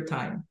appreciate your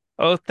time.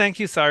 Oh, thank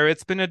you, Sarah.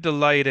 It's been a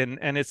delight,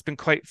 and it's been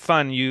quite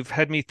fun. You've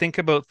had me think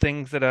about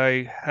things that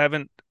I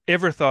haven't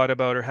ever thought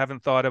about, or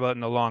haven't thought about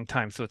in a long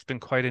time. So it's been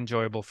quite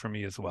enjoyable for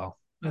me as well.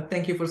 Well,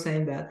 thank you for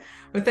saying that.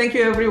 Well, thank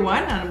you,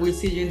 everyone, and we'll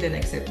see you in the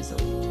next episode.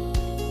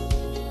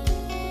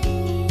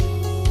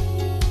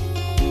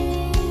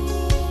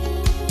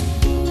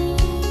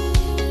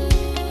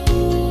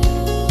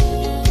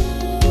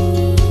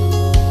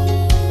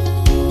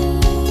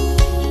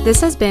 This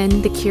has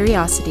been The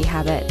Curiosity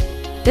Habit.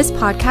 This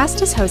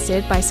podcast is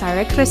hosted by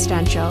Sarah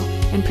Cristancho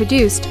and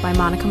produced by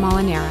Monica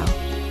Molinero.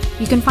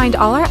 You can find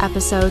all our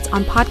episodes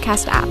on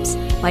podcast apps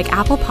like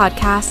Apple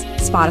Podcasts,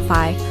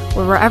 Spotify,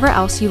 or wherever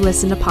else you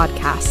listen to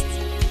podcasts.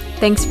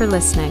 Thanks for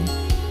listening.